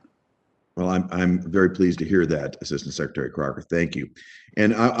do that. Well, I'm very pleased to hear that, Assistant Secretary Crocker. Thank you.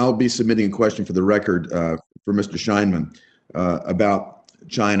 And I'll be submitting a question for the record for Mr. Scheinman about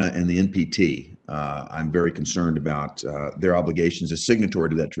China and the NPT. I'm very concerned about their obligations as signatory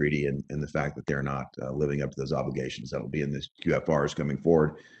to that treaty and the fact that they're not living up to those obligations. That will be in the QFRs coming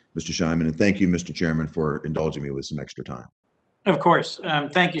forward, Mr. Scheinman. And thank you, Mr. Chairman, for indulging me with some extra time. Of course.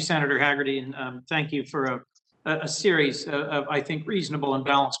 Thank you, Senator Haggerty, and thank you for a series of, I think, reasonable and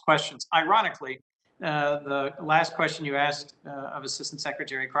balanced questions. Ironically, the last question you asked of Assistant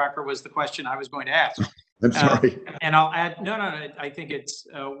Secretary Crocker was the question I was going to ask. I'm sorry. And I'll add, no, I think it's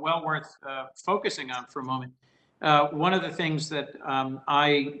well worth focusing on for a moment. One of the things that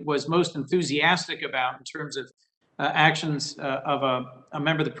I was most enthusiastic about in terms of actions of a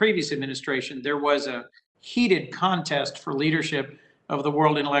member of the previous administration, there was a heated contest for leadership of the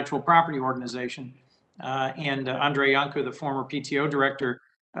World Intellectual Property Organization. And Andrei Iancu, the former PTO director,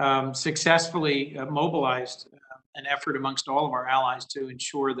 successfully mobilized an effort amongst all of our allies to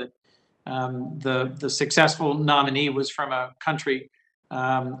ensure that the successful nominee was from a country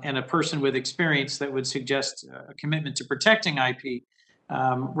and a person with experience that would suggest a commitment to protecting IP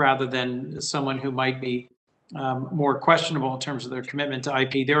rather than someone who might be more questionable in terms of their commitment to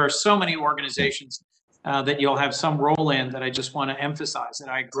IP. There are so many organizations that you'll have some role in that I just want to emphasize.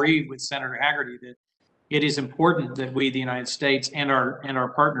 And I agree with Senator Haggerty that it is important that we, the United States and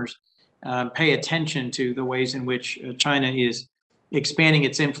our partners, pay attention to the ways in which China is expanding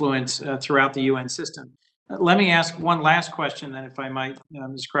its influence throughout the UN system. Let me ask one last question then, if I might,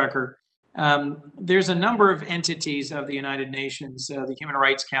 Ms. Crocker. There's a number of entities of the United Nations, the Human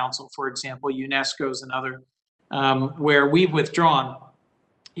Rights Council, for example, UNESCO is another, where we've withdrawn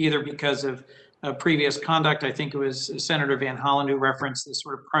either because of previous conduct. I think it was Senator Van Hollen who referenced this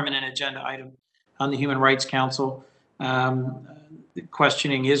sort of permanent agenda item on the Human Rights Council,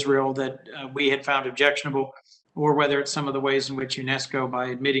 questioning Israel that we had found objectionable, or whether it's some of the ways in which UNESCO, by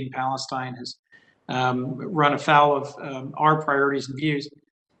admitting Palestine, has run afoul of our priorities and views.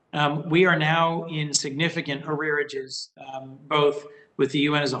 We are now in significant arrearages, both with the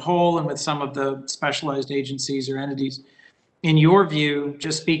UN as a whole and with some of the specialized agencies or entities. In your view,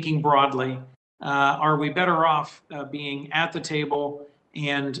 just speaking broadly, are we better off being at the table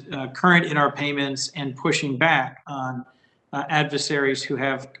and current in our payments and pushing back on adversaries who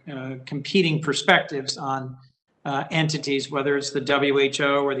have competing perspectives on entities, whether it's the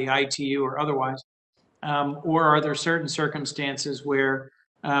WHO or the ITU or otherwise? Or are there certain circumstances where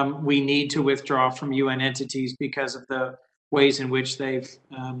we need to withdraw from UN entities because of the ways in which they've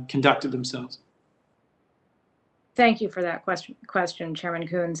conducted themselves. Thank you for that question, Chairman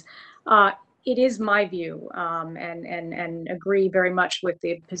Coons. It is my view, and agree very much with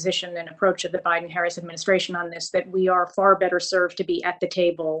the position and approach of the Biden-Harris administration on this, that we are far better served to be at the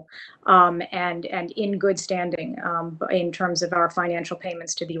table and in good standing in terms of our financial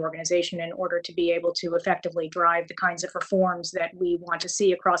payments to the organization in order to be able to effectively drive the kinds of reforms that we want to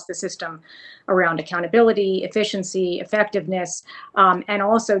see across the system around accountability, efficiency, effectiveness, and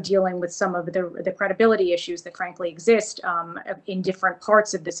also dealing with some of the credibility issues that frankly exist in different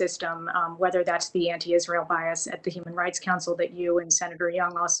parts of the system, whether that's the anti-Israel bias at the Human Rights Council that you and Senator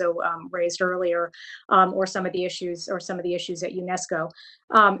Young also raised earlier, or some of the issues at UNESCO.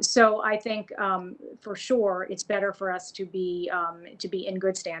 So I think for sure it's better for us to be in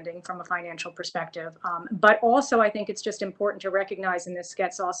good standing from a financial perspective. But also I think it's just important to recognize, and this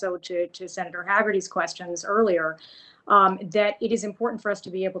gets also to Senator Hagerty's questions earlier, that it is important for us to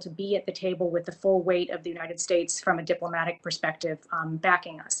be able to be at the table with the full weight of the United States from a diplomatic perspective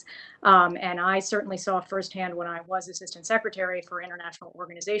backing us. And I certainly saw firsthand when I was Assistant Secretary for International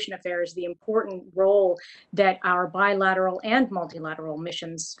Organization Affairs the important role that our bilateral and multilateral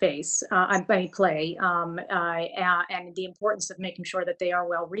missions play, and the importance of making sure that they are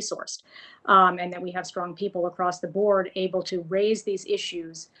well resourced, and that we have strong people across the board able to raise these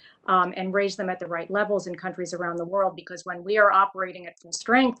issues and raise them at the right levels in countries around the world, because when we are operating at full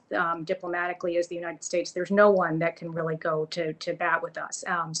strength diplomatically as the United States, there's no one that can really go to bat with us.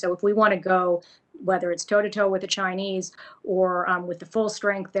 So if we want to go, whether it's toe-to-toe with the Chinese or with the full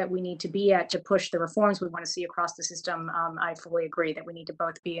strength that we need to be at to push the reforms we want to see across the system, I fully agree that we need to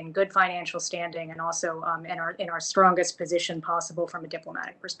both be in good financial standing and also in our strongest position possible from a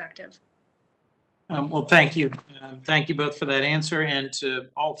diplomatic perspective. Well, thank you. Thank you both for that answer, and to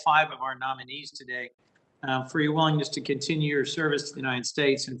all 5 of our nominees today for your willingness to continue your service to the United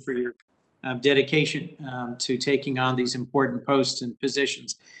States and for your dedication to taking on these important posts and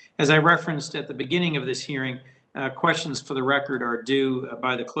positions. As I referenced at the beginning of this hearing, questions for the record are due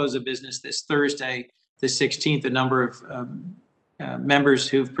by the close of business this Thursday, the 16th. A number of members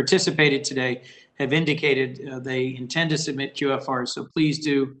who've participated today have indicated they intend to submit QFRs, so please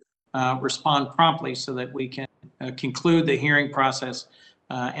do respond promptly so that we can conclude the hearing process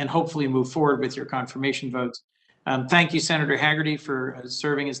and hopefully move forward with your confirmation votes. Thank you, Senator Hagerty, for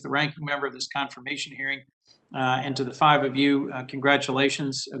serving as the ranking member of this confirmation hearing. And to the 5 of you,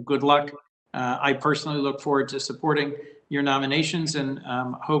 congratulations, good luck. I personally look forward to supporting your nominations and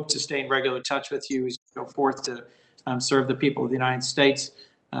hope to stay in regular touch with you as you go forth to serve the people of the United States,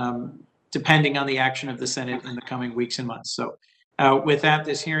 depending on the action of the Senate in the coming weeks and months. So with that,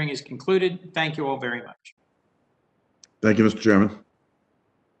 this hearing is concluded. Thank you all very much. Thank you, Mr. Chairman.